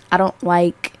 I don't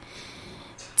like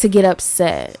to get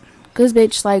upset. Because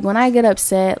bitch, like when I get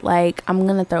upset, like I'm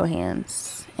gonna throw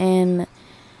hands. And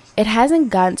it hasn't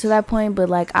gotten to that point, but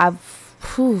like a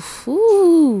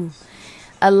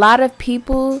lot of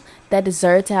people that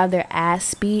deserve to have their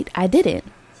ass beat, I didn't,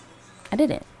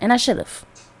 and I should have.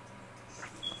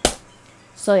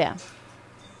 So yeah,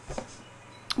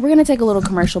 we're gonna take a little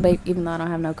commercial break, even though I don't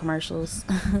have no commercials.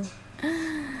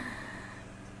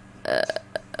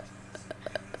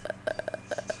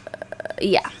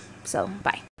 Yeah, so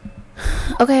bye.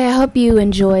 Okay, I hope you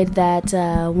enjoyed that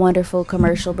wonderful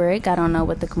commercial break. I don't know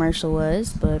what the commercial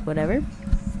was, but whatever.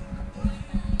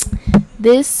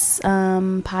 This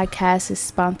podcast is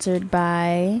sponsored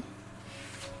by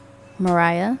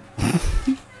Mariah.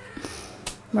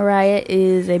 Mariah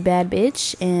is a bad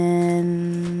bitch,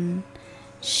 and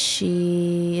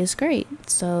she is great.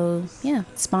 So, yeah,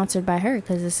 sponsored by her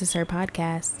because this is her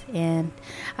podcast, and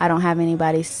I don't have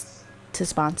anybody to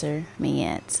sponsor me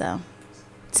yet, so.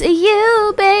 To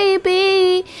you,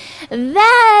 baby,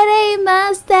 that ain't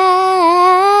my style.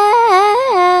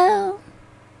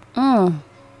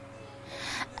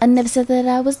 I never said that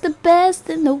I was the best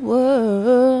in the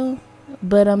world,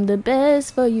 but I'm the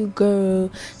best for you,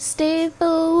 girl. Stay for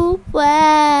a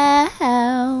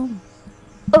while.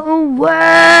 Oh,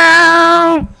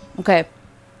 wow. Okay.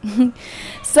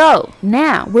 So,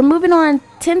 now, we're moving on.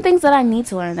 10 things that I need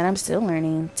to learn that I'm still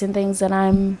learning. 10 things that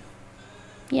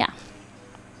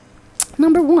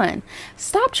Number 1,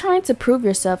 stop trying to prove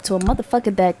yourself to a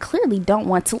motherfucker that clearly don't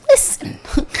want to listen.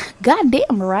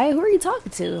 Goddamn, Mariah, who are you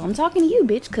talking to? I'm talking to you,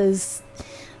 bitch, because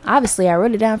obviously I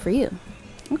wrote it down for you.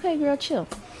 Okay, girl, chill.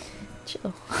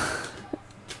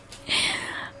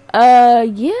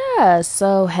 Yeah,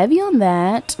 so heavy on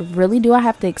that. Really, do I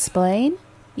have to explain?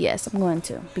 Yes, I'm going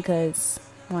to, because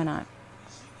why not?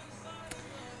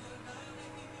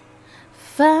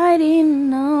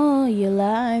 Fighting all your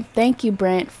life. Thank you,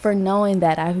 Brent, for knowing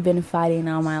that I've been fighting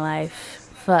all my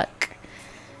life. Fuck.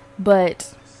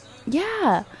 But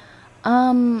yeah.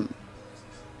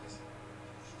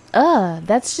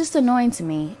 That's just annoying to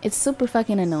me. It's super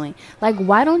fucking annoying. Like,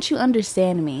 why don't you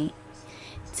understand me?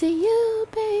 To you,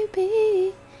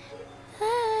 baby,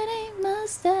 that ain't my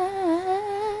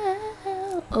style.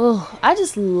 Oh,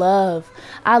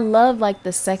 I love like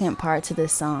the second part to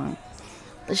this song.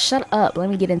 Shut up. Let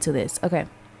me get into this. Okay.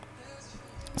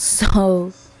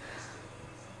 So,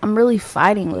 I'm really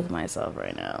fighting with myself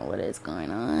right now. What is going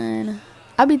on?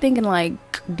 I'll be thinking like,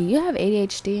 do you have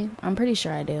ADHD? I'm pretty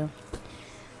sure I do.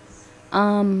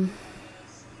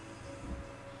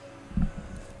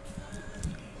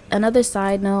 Another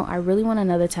side note, I really want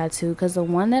another tattoo because the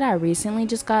one that I recently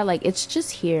just got, like, it's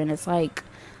just here and it's like,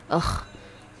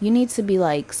 you need to be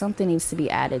like, something needs to be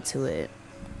added to it.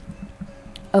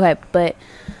 Okay, but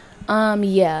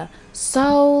yeah,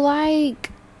 so like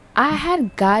I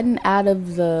had gotten out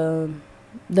of the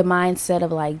mindset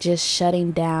of like just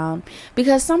shutting down,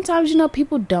 because sometimes, you know,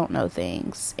 people don't know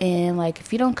things, and like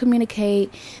if you don't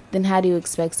communicate, then how do you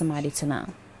expect somebody to know?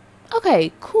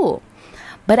 Okay, cool.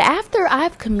 But after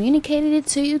I've communicated it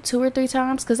to you 2 or 3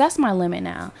 times, because that's my limit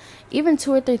now, even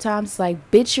 2 or 3 times,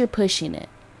 like, bitch, you're pushing it.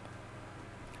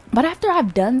 But after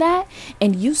I've done that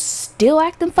and you still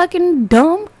acting fucking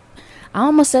dumb, I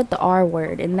almost said the R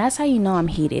word, and that's how you know I'm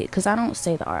heated, because I don't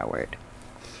say the R word.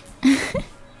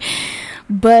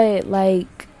 But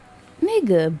like,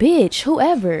 nigga, bitch,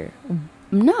 whoever,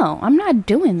 no, I'm not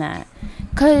doing that,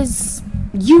 because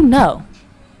you know,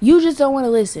 you just don't want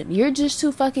to listen. You're just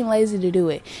too fucking lazy to do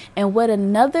it. And what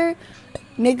another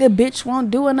nigga bitch won't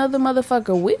do, another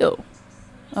motherfucker will.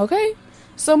 Okay?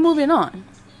 So moving on.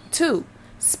 2,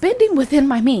 spending within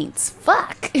my means.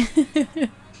 Fuck.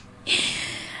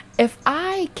 If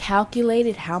I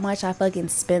calculated how much I fucking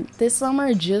spent this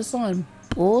summer just on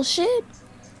bullshit,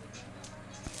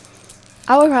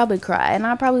 I would probably cry. And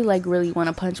I probably like really want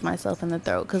to punch myself in the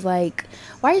throat. Because like,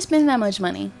 why are you spending that much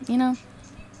money? You know?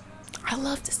 I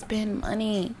love to spend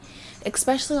money,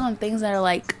 especially on things that are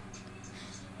like,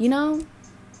 you know,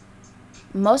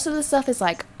 most of the stuff is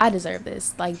like, I deserve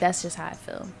this. Like, that's just how I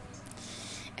feel.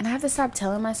 And I have to stop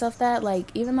telling myself that, like,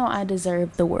 even though I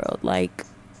deserve the world, like,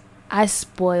 I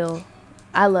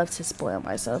love to spoil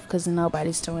myself because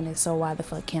nobody's doing it, so why the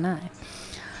fuck can I?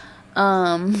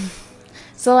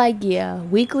 So, like, yeah,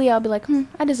 weekly I'll be like,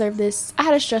 I deserve this. I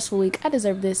had a stressful week. I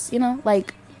deserve this, you know,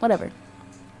 like, whatever.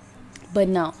 But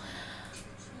no,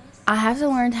 I have to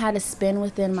learn how to spend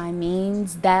within my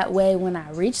means. That way, when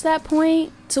I reach that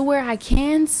point to where I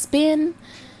can spend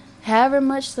however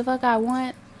much the fuck I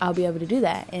want, I'll be able to do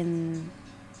that. And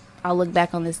I'll look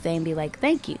back on this day and be like,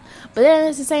 thank you. But then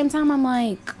at the same time, I'm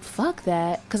like, fuck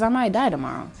that, because I might die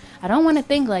tomorrow. I don't want to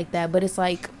think like that, but it's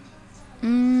like,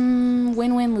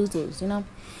 win-win, lose-lose, you know?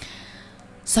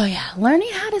 So yeah, learning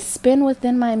how to spend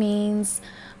within my means,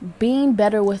 being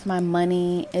better with my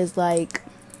money is like,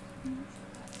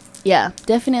 yeah,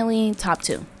 definitely top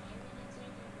 2.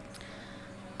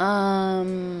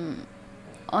 On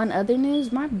other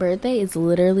news, my birthday is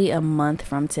literally a month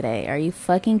from today. Are you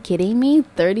fucking kidding me?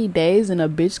 30 days and a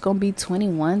bitch gonna be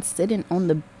 21 sitting on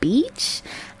the beach?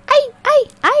 Ay,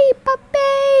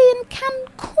 papi, in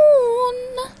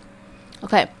Cancun.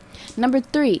 Okay, number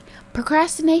 3,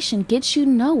 procrastination gets you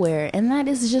nowhere. And that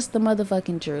is just the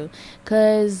motherfucking truth.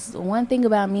 Because one thing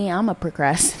about me, I'm a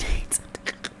procrastinator.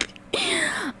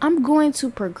 I'm going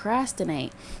to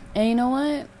procrastinate. And you know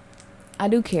what? I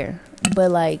do care.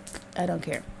 But, like, I don't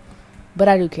care. But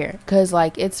I do care. Because,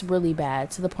 like, it's really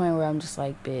bad. To the point where I'm just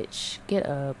like, bitch, get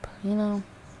up. You know?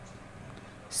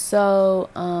 So,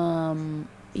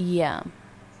 yeah.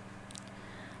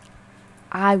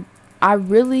 I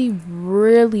really,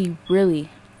 really,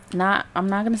 really, I'm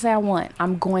not going to say I want.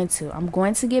 I'm going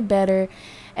to get better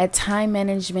at time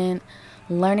management.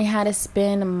 Learning how to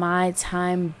spend my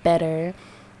time better.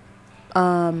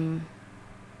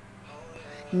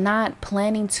 Not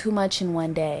planning too much in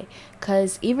one day,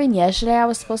 because even yesterday I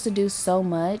was supposed to do so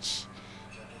much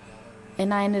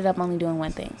and I ended up only doing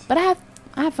one thing. But I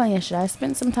had fun yesterday. I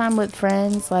spent some time with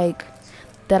friends like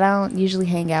that I don't usually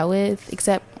hang out with,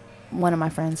 except one of my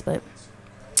friends, but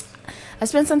I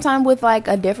spent some time with like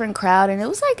a different crowd and it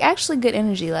was like actually good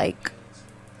energy, like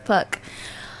fuck.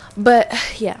 But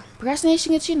yeah,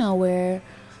 procrastination gets you nowhere.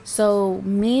 So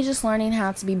me just learning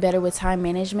how to be better with time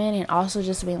management, and also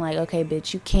just being like, okay,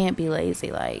 bitch, you can't be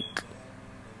lazy. Like,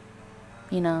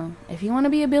 you know, if you want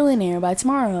to be a billionaire by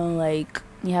tomorrow, like,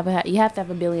 you have to have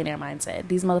a billionaire mindset.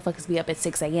 These motherfuckers be up at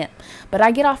 6 a.m. But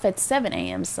I get off at 7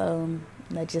 a.m. So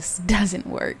that just doesn't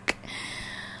work.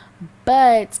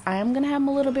 But I am going to have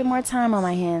a little bit more time on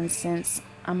my hands since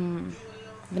I'm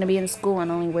going to be in school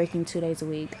and only working 2 days a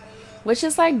week. Which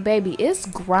is like, baby, it's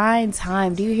grind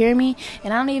time. Do you hear me?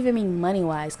 And I don't even mean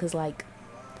money-wise, because, like,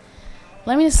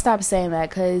 let me just stop saying that,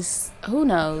 because who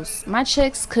knows? My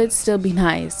checks could still be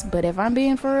nice, but if I'm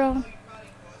being for real,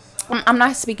 I'm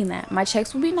not speaking that. My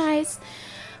checks will be nice.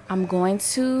 I'm going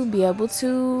to be able to,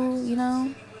 you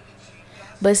know.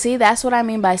 But see, that's what I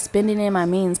mean by spending in my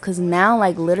means, because now,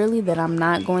 like, literally that I'm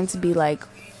not going to be, like,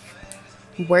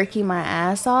 working my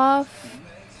ass off.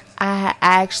 I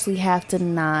actually have to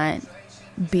not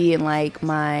be in like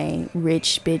my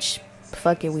rich bitch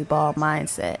fuck it we ball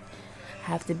mindset. I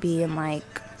have to be in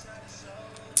like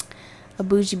a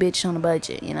bougie bitch on a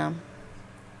budget, you know.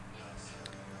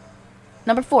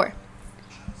 Number 4,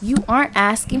 you aren't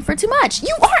asking for too much.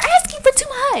 You aren't asking for too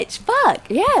much.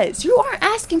 Fuck yes, you aren't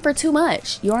asking for too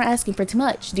much. You aren't asking for too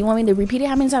much. Do you want me to repeat it?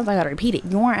 How many times I gotta repeat it?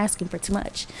 You aren't asking for too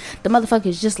much. The motherfucker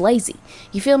is just lazy.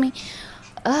 You feel me?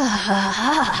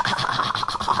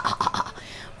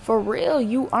 For real,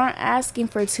 you aren't asking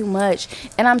for too much.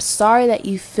 And I'm sorry that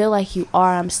you feel like you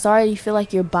are. I'm sorry you feel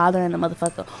like you're bothering the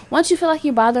motherfucker. Once you feel like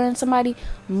you're bothering somebody,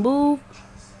 move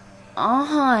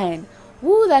on.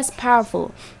 Woo, that's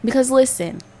powerful. Because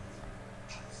listen,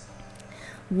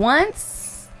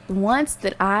 once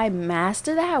that I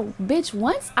master that, bitch,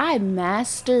 once I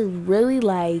master really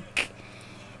like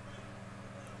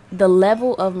the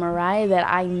level of Mariah that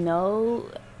I know,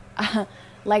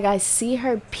 like I see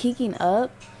her peaking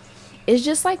up, it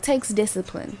just like takes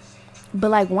discipline.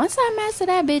 But like once I master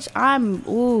that bitch, I'm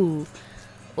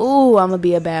I'ma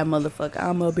be a bad motherfucker.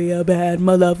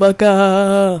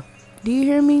 Do you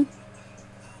hear me?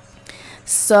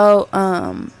 So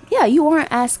yeah, you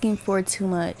aren't asking for too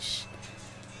much.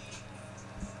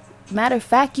 Matter of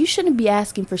fact, you shouldn't be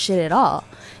asking for shit at all.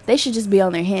 They should just be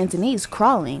on their hands and knees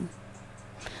crawling.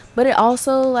 But it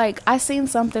also, like, I seen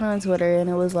something on Twitter and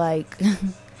it was like,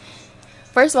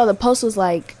 first of all, the post was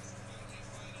like,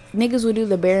 niggas would do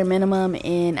the bare minimum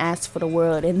and ask for the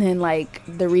world, and then like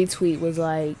the retweet was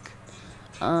like,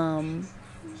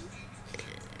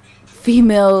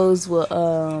 females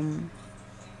will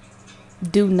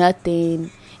do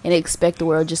nothing and expect the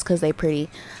world just because they pretty.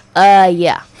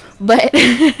 Yeah, but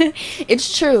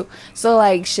it's true. So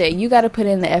like, shit, you gotta put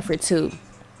in the effort too.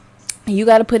 You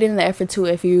gotta put in the effort too.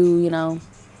 If you know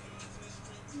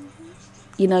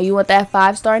you want that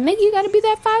 5-star nigga, you gotta be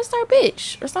that 5-star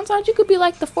bitch. Or sometimes you could be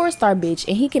like the 4-star bitch,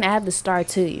 and he can add the star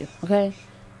to you. Okay,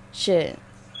 shit.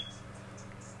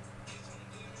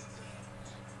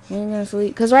 You ain't gonna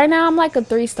sleep, cause right now I'm like a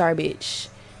 3-star bitch.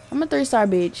 I'm a 3-star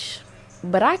bitch,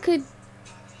 but I could,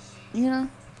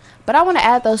 but I want to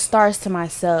add those stars to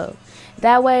myself.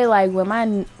 That way, like when my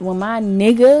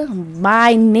nigga,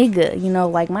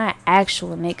 like my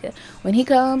actual nigga, when he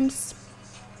comes,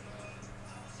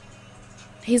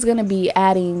 he's gonna be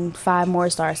adding 5 more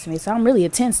stars to me. So I'm really a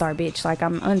 10-star bitch. Like,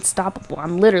 I'm unstoppable.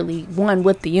 I'm literally one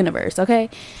with the universe. Okay,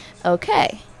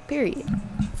 period.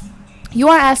 You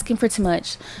aren't asking for too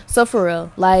much. So for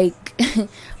real, like,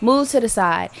 move to the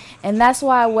side. And that's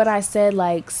why what I said,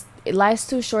 like, life's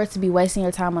too short to be wasting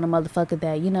your time on a motherfucker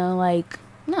that, like,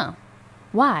 no.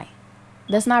 Why?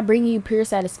 That's not bringing you pure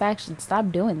satisfaction.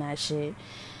 Stop doing that shit.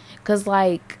 Cause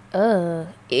like,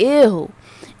 ew.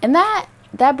 And that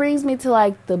brings me to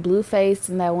like the blue face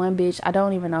and that one bitch. I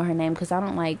don't even know her name because I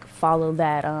don't like follow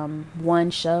that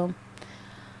one show.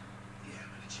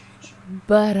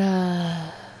 But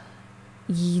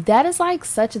that is like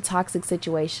such a toxic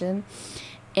situation.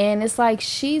 And it's like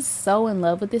she's so in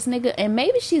love with this nigga. And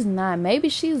maybe she's not. Maybe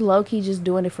she's low-key just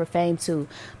doing it for fame too.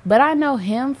 But I know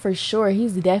him for sure.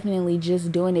 He's definitely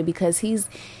just doing it because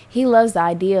he loves the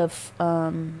idea of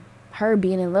her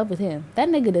being in love with him. That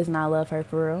nigga does not love her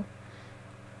for real.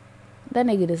 That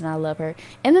nigga does not love her.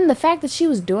 And then the fact that she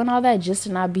was doing all that just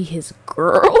to not be his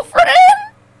girlfriend.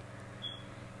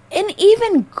 And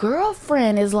even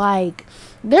girlfriend is like,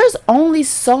 there's only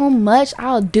so much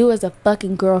I'll do as a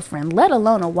fucking girlfriend, let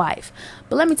alone a wife.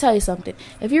 But let me tell you something.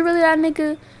 If you're really that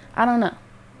nigga, I don't know.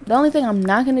 The only thing I'm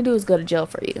not going to do is go to jail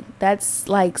for you. That's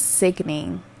like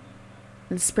sickening.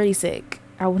 It's pretty sick.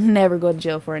 I would never go to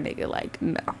jail for a nigga. Like,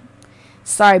 no.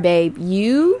 Sorry, babe.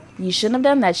 You shouldn't have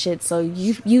done that shit. So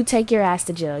you take your ass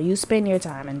to jail. You spend your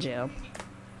time in jail.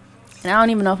 And I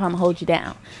don't even know if I'm going to hold you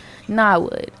down. No,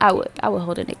 I would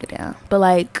hold a nigga down. But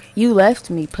like, you left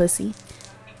me, pussy.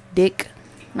 Dick.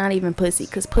 Not even pussy,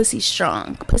 because pussy's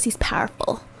strong. Pussy's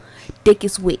powerful. Dick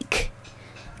is weak.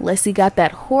 Unless he got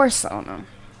that horse on him.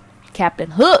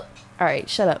 Captain Hook. Alright,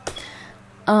 shut up.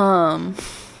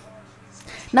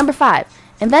 Number 5.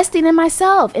 Investing in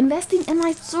myself.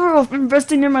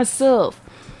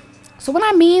 So when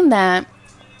I mean that,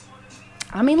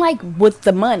 I mean like with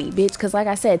the money, bitch. Because like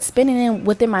I said, spending it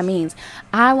within my means.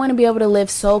 I want to be able to live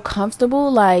so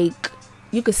comfortable, like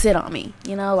you could sit on me.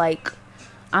 Like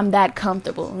I'm that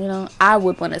comfortable. I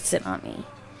would want to sit on me.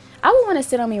 I would want to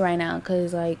sit on me right now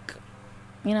because like,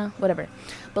 whatever.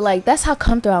 But like that's how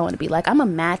comfortable I want to be. Like I'm a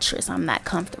mattress. I'm that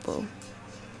comfortable.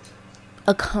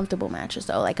 A comfortable mattress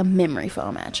though, like a memory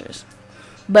foam mattress.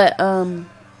 But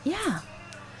yeah.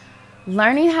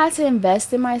 Learning how to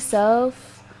invest in myself.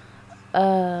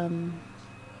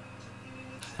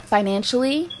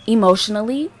 Financially,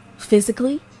 emotionally,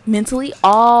 physically, mentally,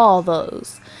 all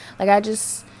those. Like I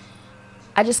just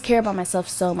care about myself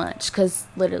so much because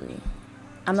literally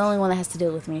I'm the only one that has to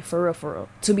deal with me, for real,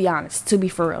 to be honest, to be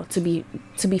for real, to be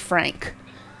frank.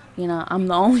 I'm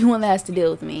the only one that has to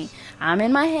deal with me. I'm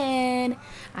in my head.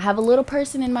 I have a little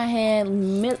person in my head,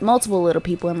 multiple little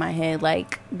people in my head,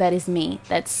 like that is me,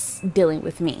 that's dealing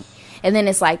with me. And then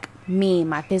it's like me,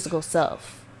 my physical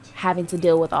self, having to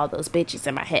deal with all those bitches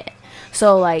in my head.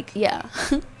 So like, yeah.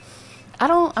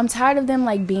 I'm tired of them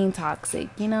like being toxic,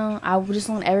 I just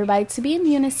want everybody to be in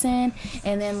unison,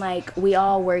 and then like we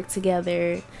all work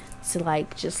together to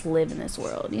like just live in this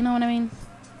world. You know what I mean?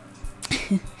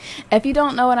 If you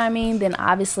don't know what I mean, then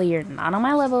obviously you're not on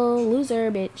my level.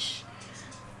 Loser, bitch.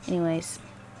 Anyways.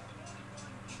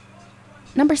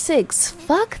 Number 6.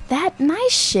 Fuck that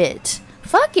nice shit.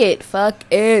 Fuck it.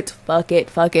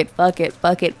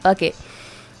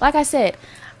 Like I said,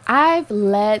 I've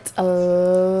let a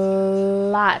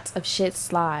lot of shit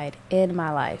slide in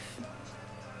my life.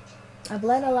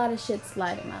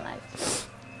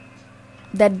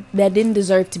 That didn't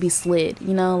deserve to be slid.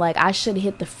 Like I should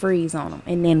hit the freeze on them.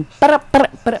 And then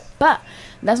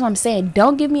that's what I'm saying.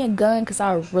 Don't give me a gun because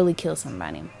I'll really kill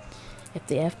somebody. If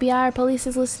the FBI or police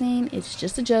is listening, it's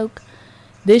just a joke.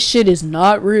 This shit is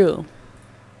not real.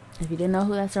 If you didn't know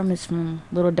who that's from, it's from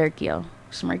Little Dirk, yo.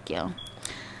 Smirk, yo.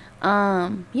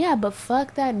 Yeah, but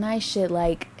fuck that nice shit.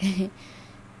 Like,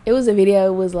 it was a video.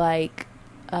 It was like,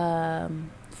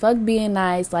 fuck being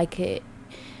nice. Like,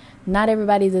 not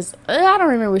everybody's this. I don't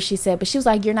remember what she said, but she was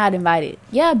like, "You're not invited."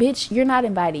 Yeah, bitch, you're not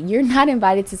invited. You're not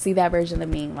invited to see that version of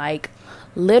me. Like,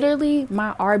 literally,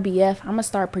 my RBF. I'm gonna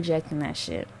start projecting that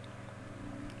shit.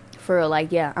 For real,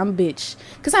 like, yeah, I'm a bitch.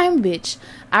 Because I am a bitch.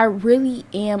 I really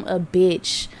am a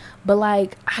bitch. But,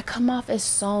 like, I come off as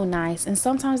so nice. And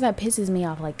sometimes that pisses me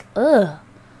off. Like, ugh.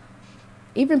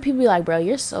 Even people be like, bro,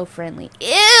 you're so friendly.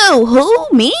 Ew, who?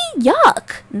 Me?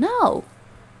 Yuck. No.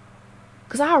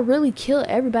 Because I'll really kill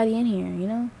everybody in here, you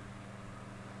know?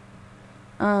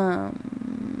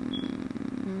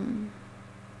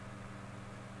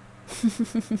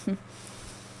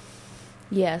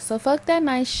 Yeah, so fuck that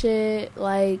nice shit.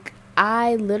 Like,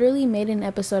 I literally made an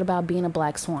episode about being a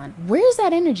black swan. Where's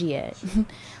that energy at?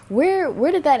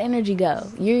 Where did that energy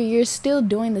go? You're still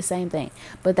doing the same thing.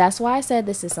 But that's why I said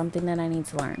this is something that I need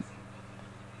to learn.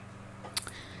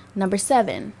 Number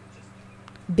 7,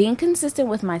 being consistent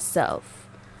with myself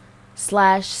 /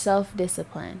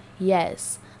 self-discipline.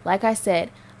 Yes, like I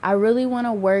said, I really want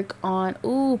to work on,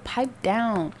 pipe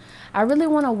down. I really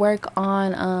want to work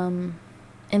on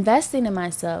investing in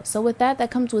myself. So with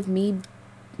that comes with me,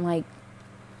 like,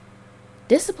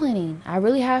 disciplining. I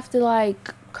really have to,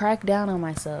 like, crack down on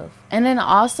myself. And then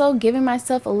also giving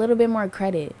myself a little bit more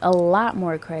credit. A lot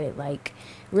more credit. Like,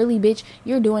 really, bitch,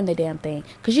 you're doing the damn thing.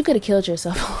 Because you could have killed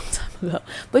yourself a long time ago.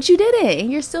 But you didn't.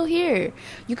 And you're still here.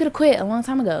 You could have quit a long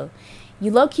time ago.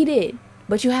 You low-key did.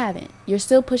 But you haven't. You're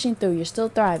still pushing through. You're still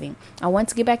thriving. I want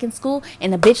to get back in school.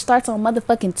 And the bitch starts on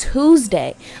motherfucking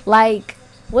Tuesday. Like,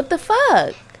 what the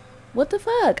fuck? What the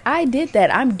fuck? I did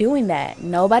that. I'm doing that.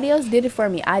 Nobody else did it for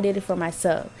me. I did it for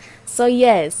myself. So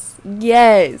yes.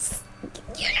 That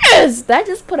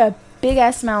just put a big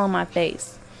ass smile on my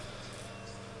face.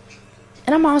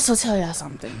 And I'm also tell y'all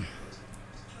something.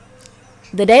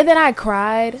 The day that I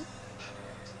cried,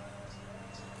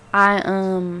 I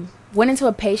went into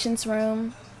a patient's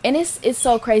room. And it's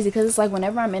so crazy because it's like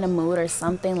whenever I'm in a mood or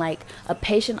something, like, a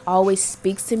patient always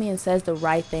speaks to me and says the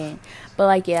right thing. But,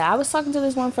 like, yeah, I was talking to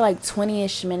this one for like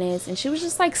 20-ish minutes and she was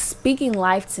just like speaking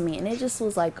life to me. And it just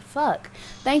was like, fuck,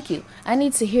 thank you. I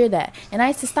need to hear that. And I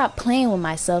need to stop playing with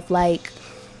myself. Like,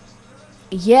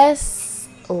 yes,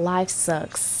 life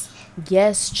sucks.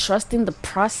 Yes, trusting the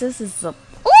process is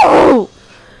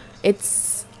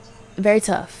it's very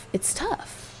tough. It's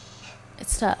tough.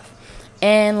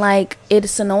 And, like,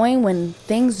 it's annoying when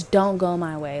things don't go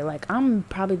my way. Like, I'm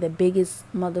probably the biggest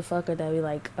motherfucker that be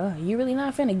like, oh, you really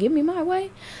not finna give me my way?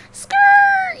 Skirt!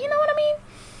 You know what I mean?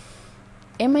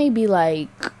 It may be like,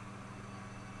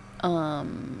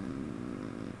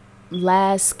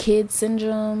 last kid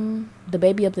syndrome, the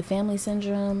baby of the family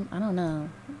syndrome. I don't know.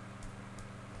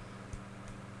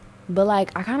 But,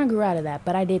 like, I kind of grew out of that,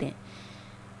 but I didn't.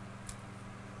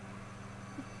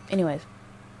 Anyways.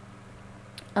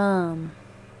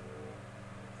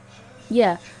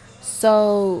 Yeah,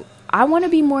 so I want to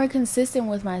be more consistent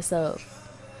with myself.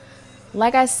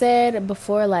 Like I said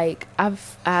before, like, I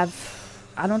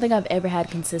don't think I've ever had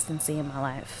consistency in my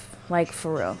life, like,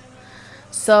 for real.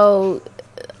 So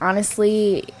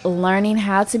honestly, learning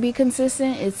how to be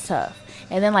consistent is tough.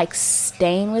 And then, like,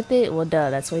 staying with it, well, duh,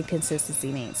 that's what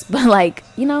consistency means. But, like,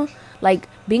 you know, like,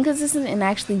 being consistent and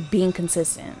actually being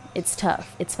consistent, it's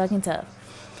tough. It's fucking tough.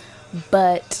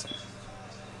 But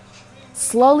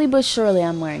slowly but surely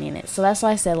I'm learning it. So that's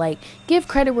why I said, like, give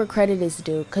credit where credit is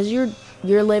due. Because you're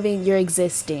living, you're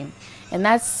existing. And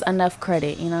that's enough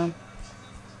credit, you know.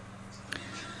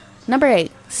 Number 8,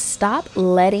 stop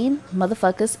letting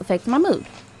motherfuckers affect my mood.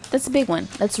 That's a big one.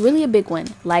 That's really a big one.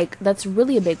 Like, that's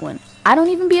really a big one. I don't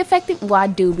even be affecting. Well, I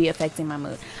do be affecting my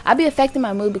mood. I be affecting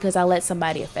my mood because I let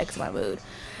somebody affect my mood.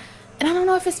 And I don't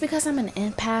know if it's because I'm an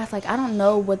empath. Like, I don't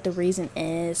know what the reason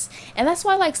is. And that's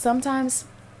why, like, sometimes,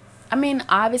 I mean,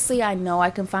 obviously I know I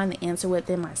can find the answer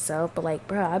within myself. But, like,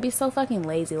 bro, I'd be so fucking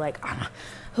lazy. Like,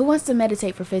 who wants to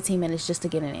meditate for 15 minutes just to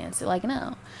get an answer? Like,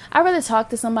 no. I'd rather talk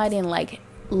to somebody and, like,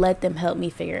 let them help me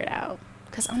figure it out.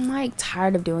 Because I'm, like,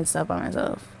 tired of doing stuff by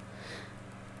myself.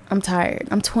 I'm tired.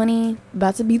 I'm 20,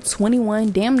 about to be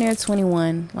 21, damn near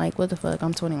 21. Like, what the fuck?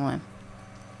 I'm 21.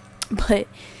 But,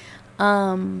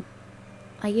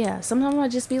 like, yeah, sometimes I'll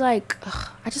just be like,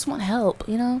 I just want help,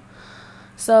 you know?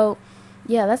 So,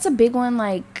 yeah, that's a big one.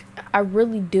 Like, I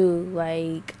really do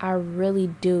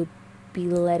be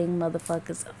letting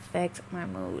motherfuckers affect my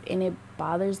mood. And it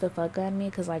bothers the fuck out of me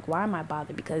because, like, why am I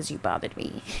bothered? Because you bothered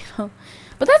me, you know?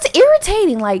 But that's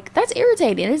irritating. Like, that's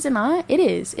irritating, is it not? It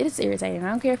is. It is irritating. I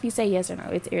don't care if you say yes or no.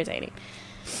 It's irritating.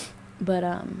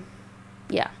 But,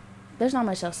 yeah. There's not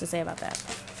much else to say about that.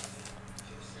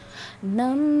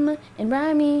 Numb and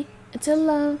rhymy until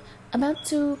I'm about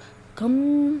to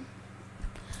come.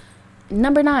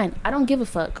 Number 9, I don't give a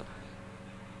fuck.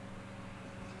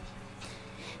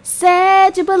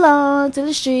 Said you belong to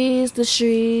the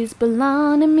streets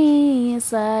belong to me.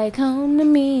 It's like home to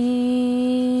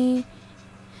me.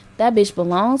 That bitch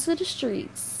belongs to the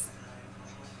streets.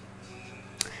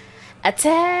 I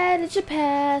tatted your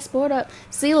passport up.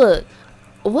 See, look.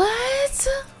 What?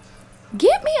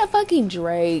 Get me a fucking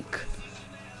Drake.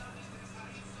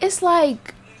 It's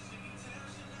like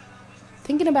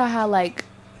thinking about how, like,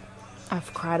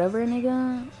 I've cried over a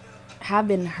nigga, have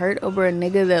been hurt over a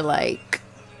nigga that, like,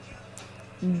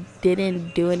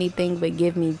 didn't do anything but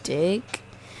give me dick.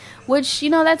 Which, you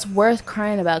know, that's worth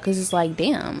crying about, because it's like,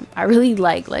 damn, I really,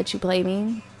 like, let you play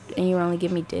me and you only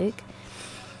give me dick.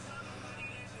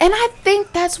 And I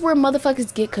think that's where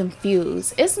motherfuckers get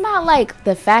confused. It's not like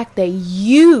the fact that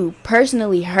you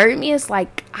personally hurt me. It's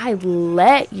like I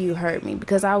let you hurt me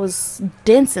because I was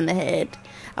dense in the head.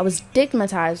 I was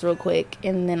stigmatized real quick.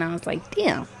 And then I was like,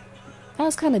 damn, that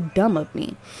was kind of dumb of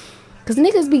me. Because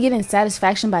niggas be getting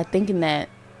satisfaction by thinking that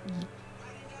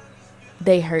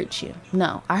they hurt you.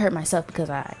 No, I hurt myself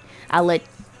because I let,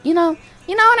 you know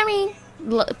what I mean?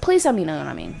 Please tell me you know what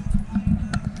I mean.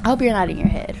 I hope you're not in your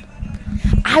head.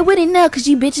 I wouldn't know because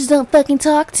you bitches don't fucking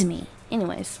talk to me.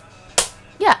 Anyways,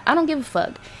 yeah, I don't give a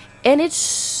fuck. And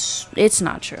it's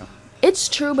not true. It's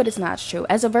true, but it's not true.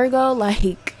 As a Virgo,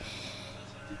 like,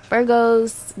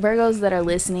 Virgos that are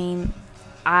listening,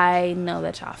 I know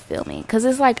that y'all feel me. Because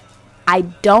it's like, I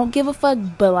don't give a fuck,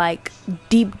 but like,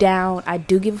 deep down, I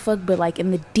do give a fuck. But like,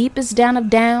 in the deepest down of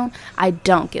down, I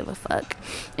don't give a fuck.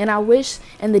 And I wish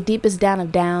in the deepest down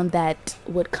of down that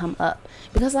would come up.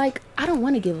 Because like, I don't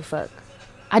want to give a fuck.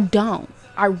 I don't.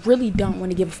 I really don't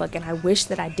want to give a fuck, and I wish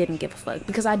that I didn't give a fuck,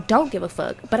 because I don't give a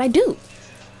fuck, but I do.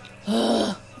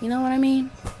 You know what I mean?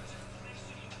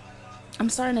 I'm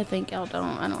starting to think y'all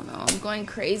don't. I don't know. I'm going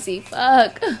crazy.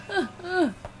 Fuck. Help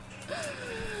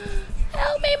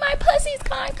me, my pussy's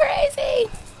going crazy.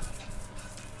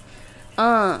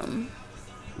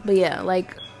 But yeah,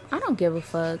 like, I don't give a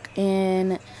fuck,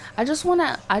 and I just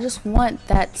want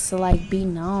that to like be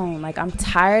known. Like, I'm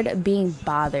tired of being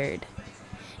bothered.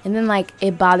 And then, like,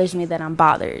 it bothers me that I'm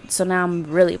bothered. So now I'm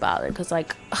really bothered. Because,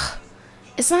 like,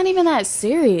 it's not even that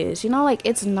serious. You know, like,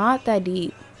 it's not that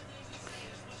deep.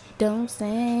 Don't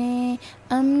say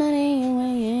I'm not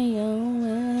in your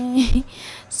way.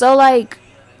 So, like,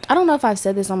 I don't know if I've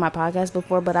said this on my podcast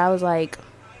before. But I was like,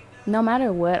 no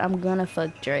matter what, I'm going to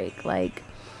fuck Drake. Like,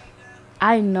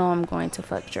 I know I'm going to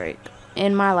fuck Drake.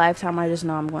 In my lifetime, I just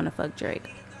know I'm going to fuck Drake.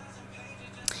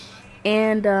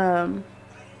 And,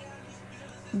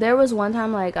 there was one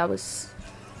time, like, I was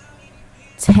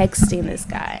texting this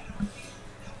guy.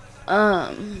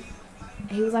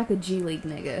 He was like a G League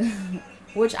nigga.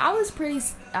 Which I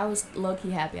was low-key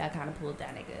happy I kind of pulled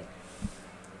that nigga.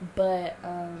 But,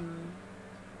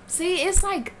 see, it's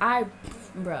like, I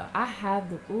have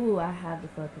the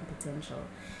fucking potential.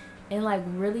 And, like,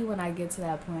 really, when I get to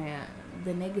that point,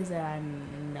 the niggas that I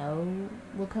know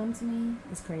will come to me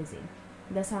is crazy.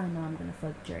 That's how I know I'm gonna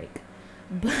fuck Drake.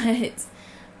 But,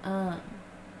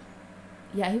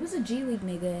 yeah, he was a G League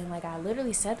nigga, and like, I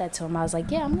literally said that to him. I was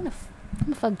like, yeah, I'm gonna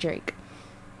fuck Drake.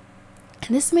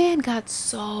 And this man got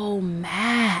so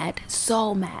mad.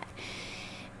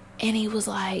 And he was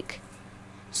like,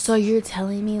 so you're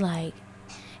telling me, like,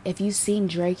 if you seen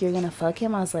Drake, you're gonna fuck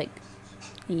him? I was like,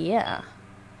 yeah.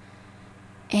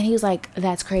 And he was like,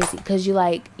 that's crazy, because you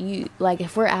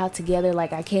if we're out together,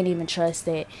 like, I can't even trust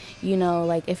that, you know,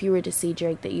 like, if you were to see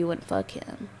Drake, that you wouldn't fuck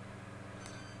him.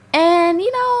 And, you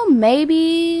know,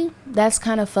 maybe that's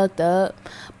kind of fucked up.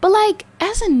 But, like,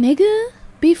 as a nigga,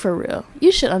 be for real.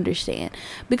 You should understand.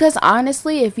 Because,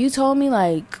 honestly, if you told me,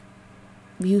 like,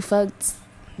 you fucked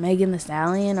Megan Thee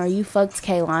Stallion or you fucked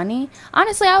Kehlani,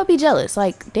 honestly, I would be jealous.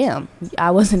 Like, damn,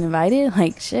 I wasn't invited?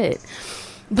 Like, shit.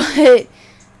 But,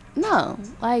 no,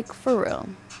 like, for real.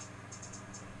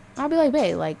 I'll be like,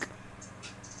 babe, like,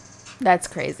 that's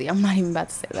crazy. I'm not even about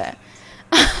to say that.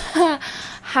 Ha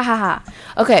ha ha.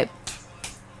 Okay.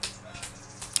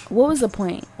 What was the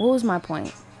point? What was my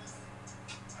point?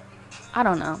 I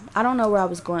don't know. I don't know where I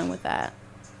was going with that.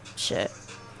 Shit.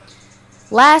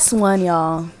 Last one,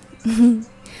 y'all.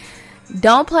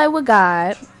 Don't play with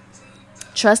God.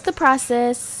 Trust the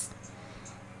process.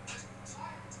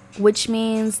 Which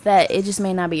means that it just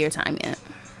may not be your time yet.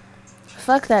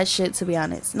 Fuck that shit, to be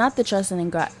honest. Not the trusting in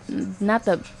God. Not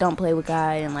the don't play with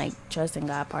God and, like, trusting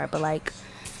God part. But, like,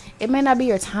 it may not be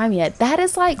your time yet. That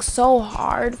is like so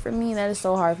hard for me. That is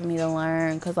so hard for me to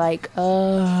learn. Cause like,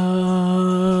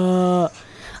 I'm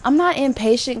not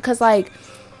impatient. Cause like,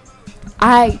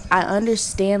 I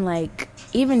understand, like,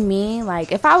 even me,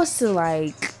 like, if I was to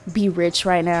like be rich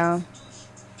right now,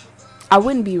 I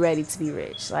wouldn't be ready to be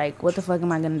rich. Like, what the fuck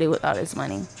am I gonna do with all this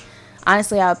money?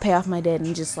 Honestly, I would pay off my debt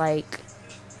and just like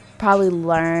probably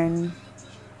learn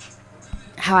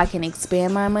how I can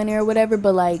expand my money or whatever,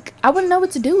 but like I wouldn't know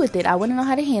what to do with it. I wouldn't know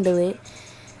how to handle it.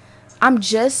 I'm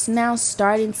just now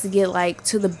starting to get like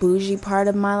to the bougie part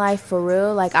of my life for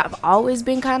real. Like, I've always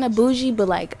been kind of bougie, but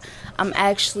like I'm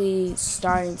actually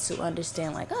starting to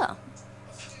understand, like, oh,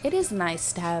 it is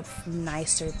nice to have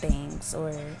nicer things,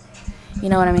 or you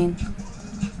know what I mean?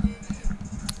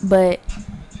 But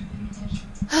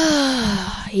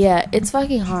yeah, it's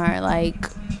fucking hard, like,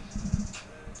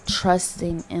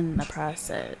 trusting in the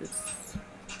process.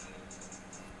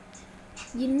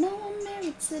 You know I'm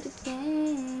married to the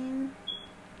game.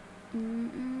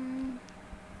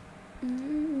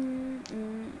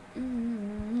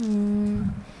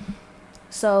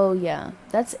 So yeah,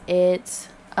 that's it.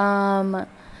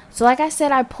 So like I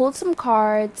said, I pulled some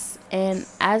cards, and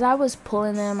as I was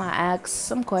pulling them, I asked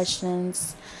some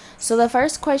questions. So the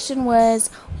first question was,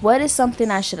 what is something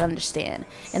I should understand?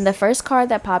 And the first card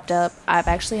that popped up, I've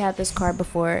actually had this card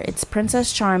before. It's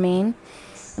Princess Charming.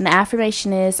 And the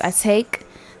affirmation is, I take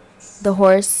the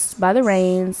horse by the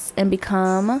reins and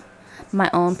become my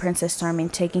own Princess Charming,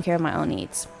 taking care of my own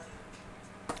needs.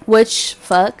 Which,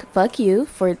 fuck you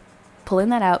for pulling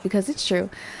that out, because it's true.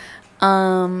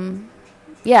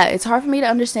 Yeah, it's hard for me to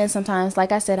understand sometimes.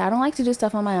 Like I said, I don't like to do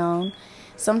stuff on my own.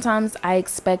 Sometimes I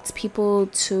expect people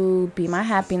to be my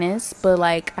happiness, but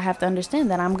like I have to understand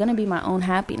that I'm gonna be my own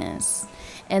happiness,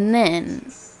 and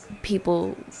then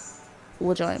people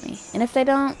will join me. And if they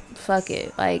don't, fuck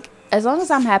it. Like, as long as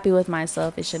I'm happy with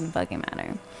myself, it shouldn't fucking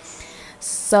matter.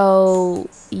 So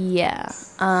yeah,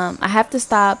 I have to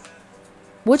stop.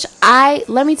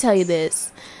 Let me tell you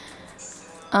this.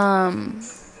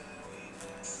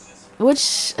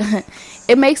 Which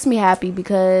it makes me happy,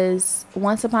 because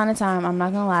once upon a time, I'm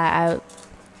not gonna lie,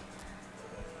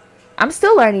 I'm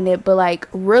still learning it, but like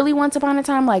really once upon a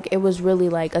time, like it was really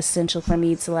like essential for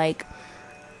me to like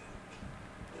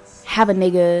have a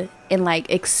nigga and like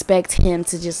expect him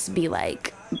to just be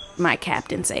like my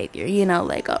captain savior, you know,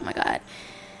 like, oh my god,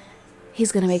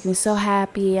 he's gonna make me so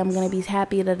happy, I'm gonna be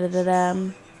happy, da da da da.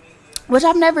 Which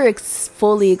I've never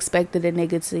fully expected a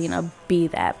nigga to, you know, be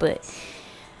that, but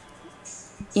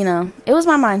you know, it was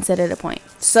my mindset at a point.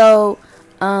 So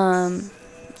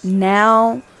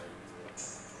now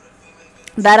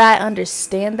that I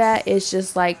understand that, it's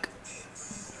just like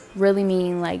really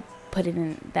mean like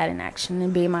putting that in action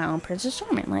and being my own Princess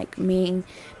Charming, like me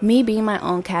being my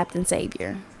own captain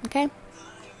savior. Okay.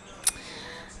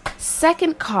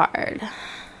 Second question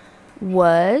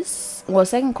was,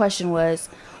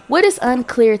 what is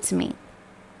unclear to me?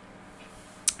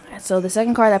 So the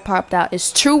second card that popped out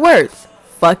is true worth.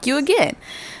 Fuck you again.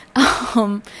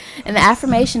 And the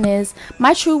affirmation is,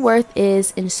 my true worth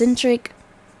is intrinsic.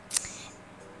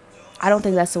 I don't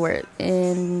think that's the word.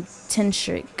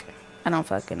 Intrinsic. I don't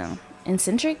fucking know.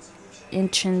 Intrinsic.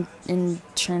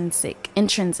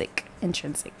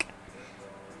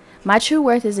 My true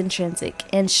worth is intrinsic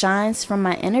and shines from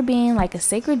my inner being like a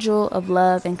sacred jewel of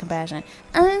love and compassion.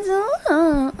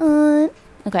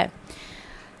 Okay.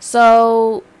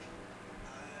 So,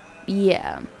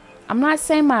 yeah. I'm not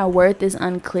saying my worth is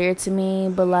unclear to me,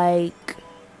 but like,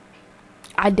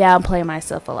 I downplay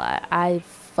myself a lot. I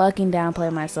fucking downplay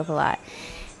myself a lot.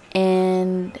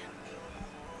 And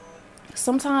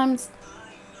sometimes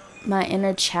my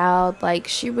inner child, like,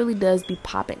 she really does be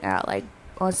popping out, like,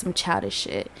 on some childish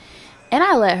shit. And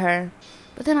I let her.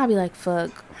 But then I'll be like,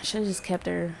 fuck, I should have just kept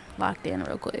her locked in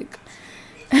real quick.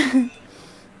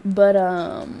 But,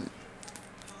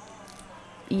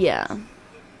 yeah.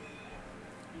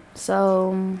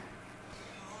 So,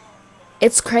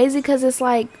 it's crazy because it's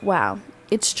like, wow,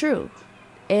 it's true.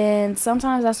 And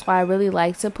sometimes that's why I really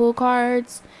like to pull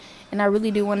cards. And I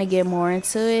really do want to get more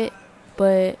into it.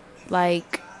 But,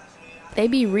 like, they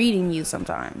be reading you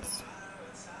sometimes.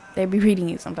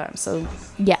 So,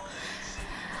 yeah.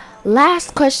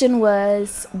 Last question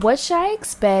was, what should I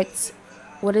expect?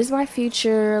 What is my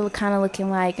future kind of looking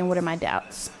like? And what are my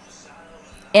doubts?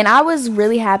 And I was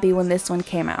really happy when this one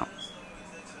came out.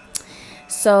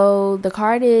 So the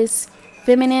card is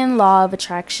Feminine Law of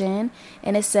Attraction,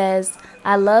 and it says,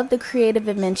 I love the creative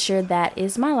adventure that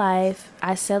is my life.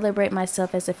 I celebrate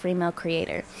myself as a female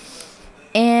creator.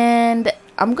 And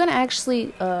I'm going to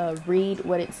actually read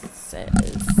what it says,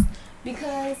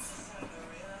 because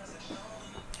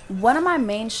one of my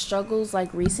main struggles,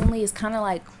 like, recently is kind of,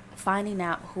 like, finding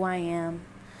out who I am,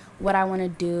 what I want to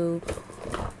do,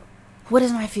 what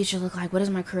does my future look like, what does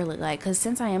my career look like, because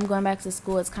since I am going back to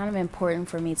school, it's kind of important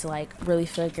for me to, like, really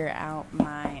figure out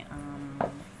my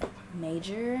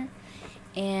major.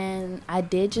 And I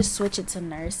did just switch it to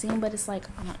nursing, but it's like,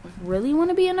 I don't really want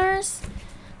to be a nurse,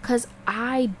 because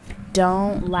I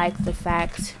don't like the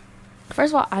fact,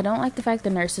 first of all, I don't like the fact that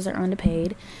nurses are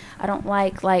underpaid. I don't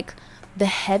like the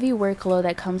heavy workload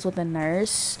that comes with a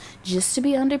nurse just to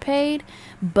be underpaid.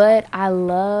 But I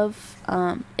love,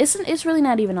 it's really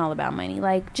not even all about money.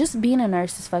 Like, just being a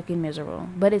nurse is fucking miserable,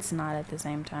 but it's not at the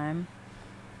same time.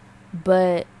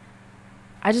 But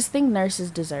I just think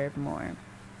nurses deserve more.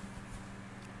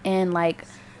 And, like,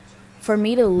 for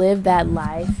me to live that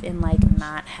life and, like,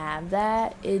 not have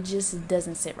that, it just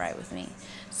doesn't sit right with me.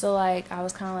 So, like, I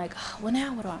was kind of like, oh, well,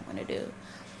 now what do I want to do?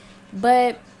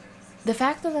 But the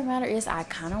fact of the matter is, I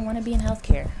kind of want to be in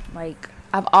healthcare. Like,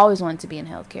 I've always wanted to be in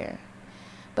healthcare.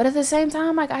 But at the same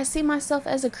time, like, I see myself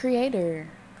as a creator.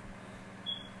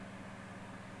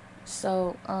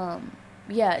 So,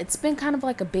 yeah, it's been kind of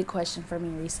like a big question for me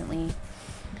recently.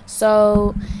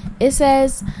 So it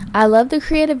says, I love the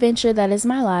creative venture that is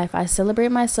my life. I celebrate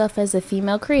myself as a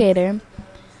female creator.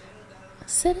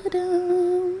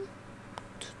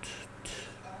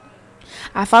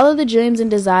 I follow the dreams and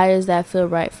desires that feel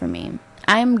right for me.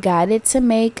 I am guided to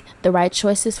make the right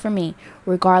choices for me,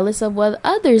 regardless of what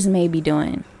others may be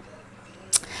doing.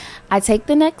 I take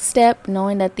the next step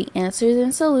knowing that the answers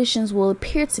and solutions will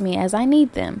appear to me as I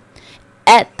need them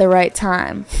at the right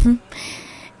time.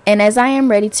 And as I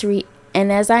am ready to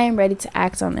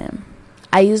act on them.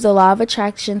 I use the law of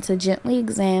attraction to gently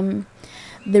examine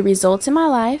the results in my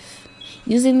life,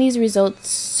 using these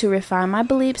results to refine my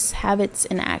beliefs, habits,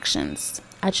 and actions.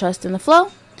 I trust in the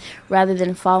flow rather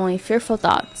than following fearful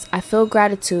thoughts. I feel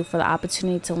gratitude for the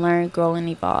opportunity to learn, grow, and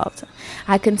evolve.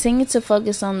 I continue to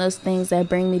focus on those things that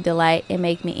bring me delight and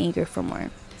make me eager for more.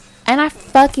 And I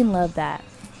fucking love that.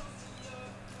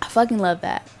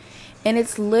 And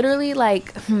it's literally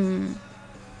like, I'm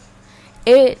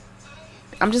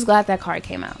just glad that card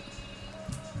came out.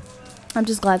 I'm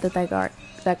just glad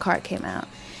that card came out.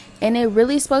 And it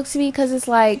really spoke to me because it's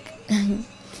like,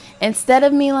 instead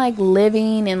of me like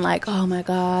living and like, oh my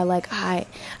God, like I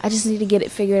just need to get it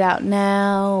figured out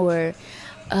now, or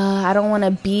I don't want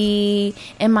to be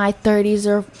in my 30s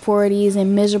or 40s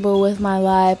and miserable with my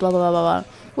life, blah, blah, blah, blah,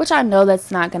 blah. Which I know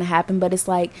that's not going to happen, but it's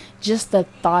like just the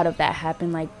thought of that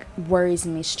happening like worries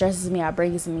me, stresses me out,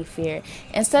 brings me fear.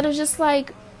 Instead of just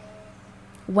like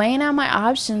weighing out my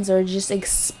options or just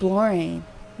exploring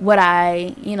what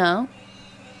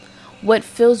what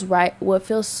feels right, what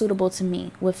feels suitable to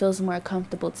me, what feels more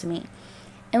comfortable to me.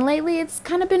 And lately it's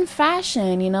kind of been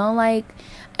fashion, like,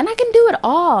 and I can do it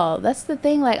all. That's the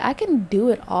thing, like, I can do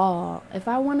it all. If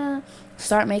I want to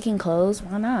start making clothes,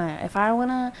 why not? If I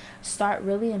want to start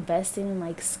really investing in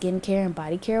like skincare and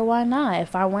body care, why not?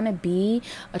 If I want to be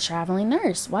a traveling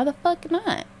nurse, why the fuck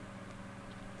not?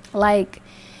 Like,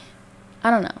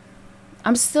 I don't know.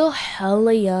 I'm still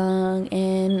hella young,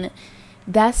 and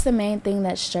that's the main thing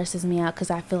that stresses me out, because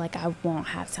I feel like I won't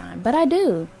have time, but I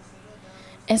do.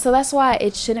 And so that's why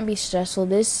it shouldn't be stressful.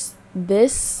 This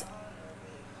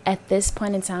at this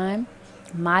point in time,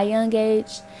 my young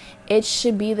age, it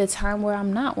should be the time where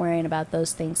I'm not worrying about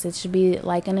those things. It should be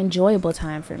like an enjoyable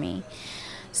time for me.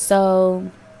 So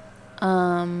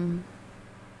I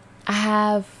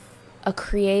have a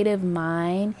creative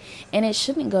mind, and it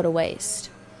shouldn't go to waste.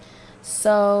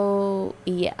 So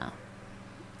yeah,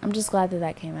 I'm just glad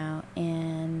that came out.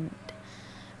 And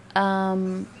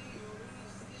I'm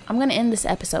gonna end this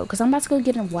episode because I'm about to go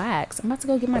get a wax. I'm about to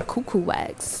go get my cuckoo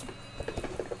wax,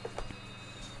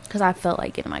 because I felt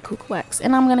like getting my cuckoo wax.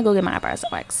 And I'm gonna go get my eyebrows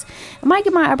waxed. I might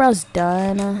get my eyebrows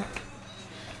done.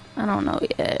 I don't know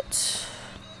yet.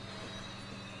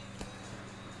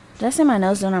 Did I say my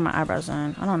nails done or my eyebrows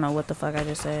done? I don't know what the fuck I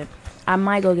just said. I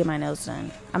might go get my nails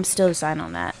done. I'm still deciding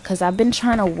on that, because I've been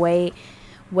trying to wait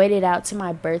it out to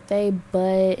my birthday,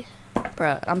 but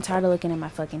bruh, I'm tired of looking at my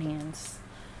fucking hands.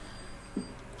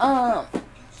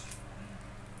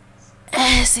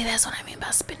 See, that's what I mean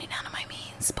about spending out of my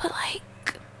means. But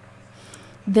like,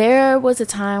 there was a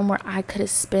time where I could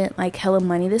have spent like hella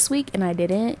money this week, and I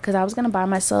didn't, because I was gonna buy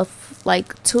myself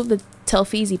like 2 of the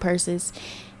Telfeezy purses,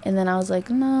 and then I was like,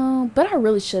 no, but I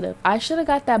really should have. I should have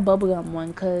got that bubblegum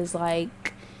one, because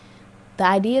like, the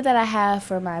idea that I have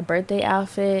for my birthday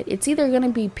outfit, it's either gonna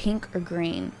be pink or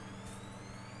green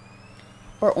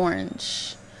or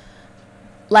orange,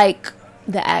 like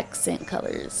the accent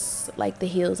colors, like the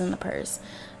heels and the purse.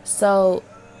 So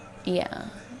yeah,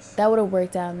 that would have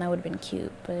worked out and that would have been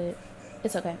cute, but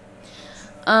it's okay.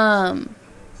 But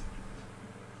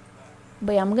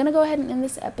yeah, I'm gonna go ahead and end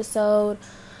this episode.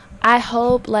 I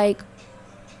hope like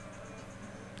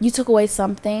you took away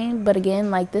something, but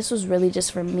again, like this was really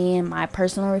just for me and my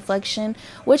personal reflection,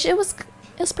 which it was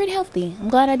pretty healthy. I'm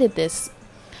glad I did this.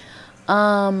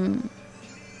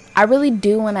 I really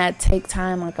do want to take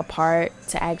time like apart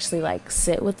to actually like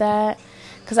sit with that,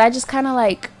 because I just kind of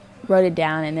like wrote it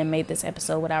down and then made this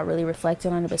episode without really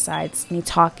reflecting on it besides me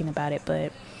talking about it.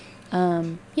 But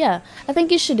yeah, I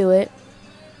think you should do it.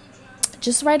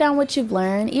 Just write down what you've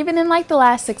learned, even in like the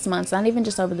last 6 months, not even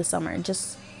just over the summer,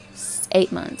 just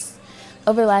 8 months.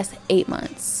 Over the last 8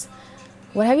 months,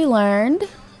 what have you learned?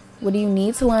 What do you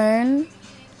need to learn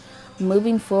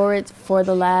moving forward for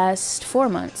the last 4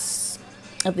 months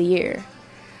of the year?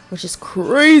 Which is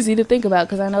crazy to think about,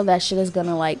 because I know that shit is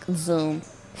gonna like zoom.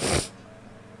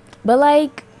 But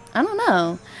like, I don't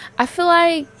know, I feel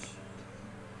like,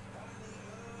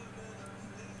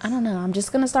 I don't know, I'm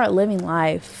just gonna start living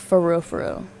life for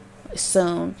real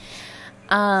soon.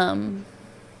 I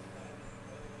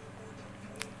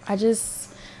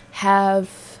just have,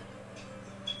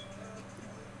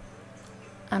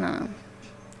 I don't know,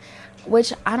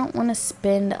 which I don't want to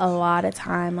spend a lot of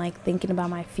time like thinking about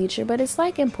my future, but it's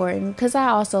like important because I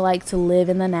also like to live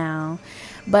in the now.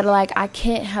 But like I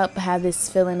can't help but have this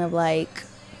feeling of like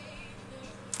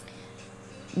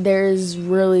there's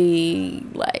really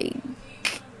like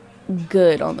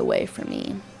good on the way for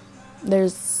me.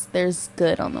 There's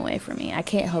good on the way for me. I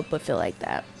can't help but feel like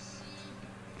that.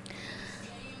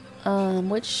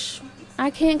 Which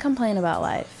I can't complain about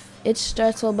life. It's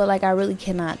stressful, but like I really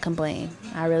cannot complain.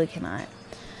 I really cannot.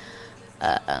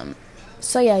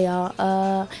 So yeah,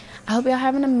 y'all. I hope y'all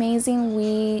have an amazing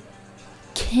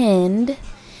weekend.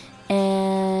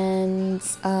 And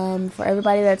for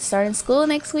everybody that's starting school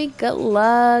next week, good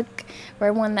luck. For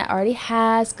everyone that already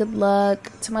has, good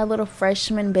luck. To my little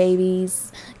freshman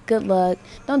babies, good luck.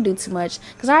 Don't do too much,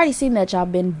 because I already seen that y'all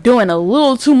been doing a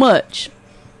little too much.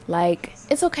 Like,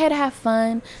 it's okay to have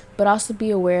fun, but also be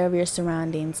aware of your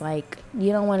surroundings. Like,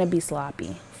 you don't want to be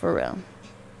sloppy, for real.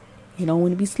 You don't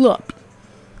want to be sloppy.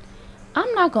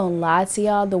 I'm not gonna lie to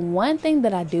y'all, the one thing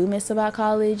that I do miss about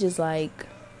college is like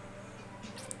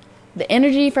the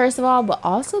energy, first of all, but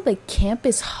also the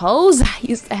campus hoes I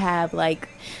used to have. Like,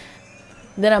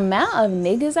 the amount of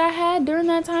niggas I had during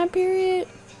that time period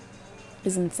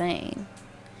is insane.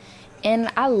 And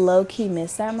I low-key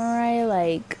miss that, Mariah.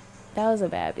 Like, that was a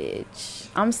bad bitch.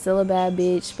 I'm still a bad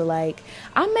bitch, but like,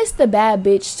 I miss the bad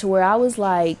bitch to where I was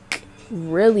like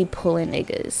really pulling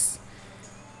niggas.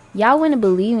 Y'all wouldn't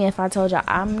believe me if I told y'all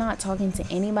I'm not talking to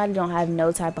anybody, don't have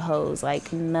no type of hoes.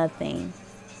 Like, nothing.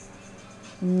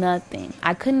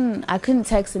 I couldn't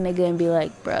text a nigga and be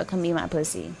like, bruh, come eat my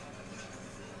pussy.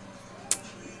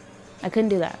 I couldn't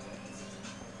do that.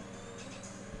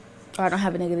 Or I don't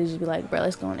have a nigga to just be like, bruh,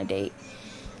 let's go on a date.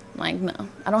 Like, no.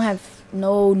 I don't have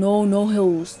no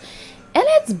hoes. And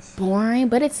it's boring,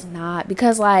 but it's not.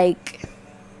 Because, like,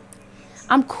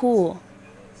 I'm cool.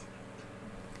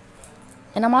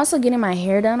 And I'm also getting my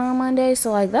hair done on Monday.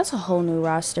 So, like, that's a whole new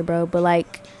roster, bro. But,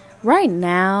 like, right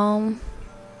now,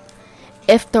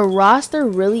 if the roster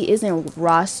really isn't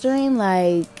rostering,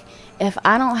 like, if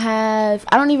I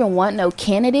don't even want no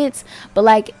candidates. But,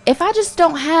 like, if I just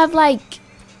don't have, like,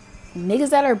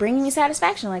 niggas that are bringing me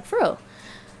satisfaction, like, for real,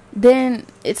 then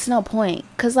it's no point.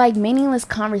 Because, like, meaningless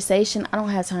conversation, I don't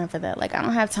have time for that. Like, I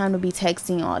don't have time to be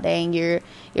texting all day and you're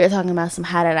talking about some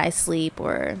how did I sleep,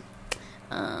 or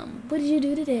what did you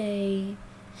do today,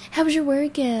 how was your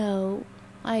workout.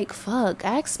 Like, fuck,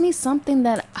 ask me something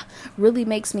that really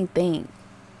makes me think.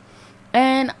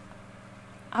 And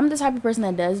I'm the type of person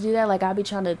that does do that. Like, I'll be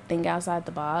trying to think outside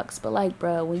the box. But, like,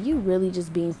 bro, when you really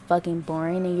just being fucking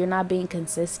boring and you're not being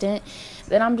consistent,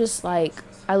 then I'm just, like,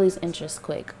 I lose interest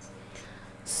quick.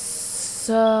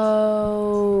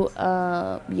 So,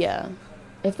 yeah.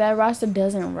 If that roster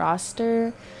doesn't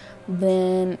roster,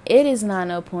 then it is not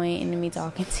no point in me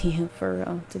talking to you, for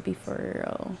real. To be for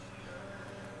real.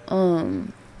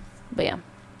 But, yeah.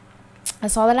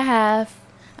 That's all that I have.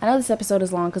 I know this episode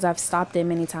is long because I've stopped it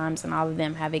many times and all of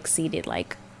them have exceeded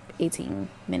like 18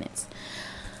 minutes.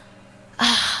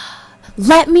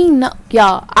 Let me know,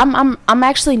 y'all. I'm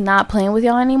actually not playing with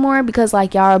y'all anymore because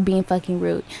like y'all are being fucking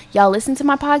rude. Y'all listen to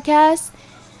my podcast.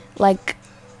 Like,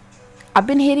 I've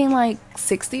been hitting like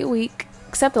 60 a week,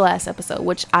 except the last episode,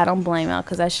 which I don't blame y'all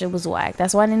because that shit was whack.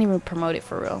 That's why I didn't even promote it,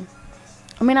 for real.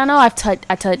 I mean, I know I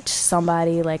touched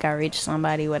somebody, like I reached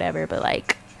somebody, whatever, but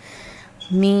like,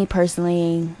 me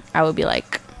personally, I would be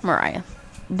like Mariah.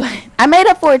 But I made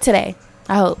up for it today,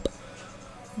 I hope.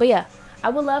 But yeah, I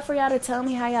would love for y'all to tell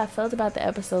me how y'all felt about the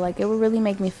episode. Like, it would really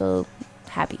make me feel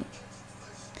happy.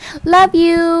 Love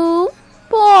you.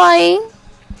 Boy,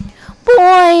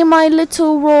 my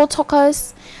little raw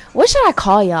talkers. What should I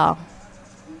call y'all?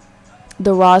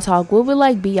 The Raw Talk. What would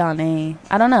like be y'all name?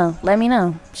 I don't know. Let me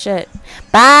know. Shit.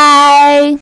 Bye.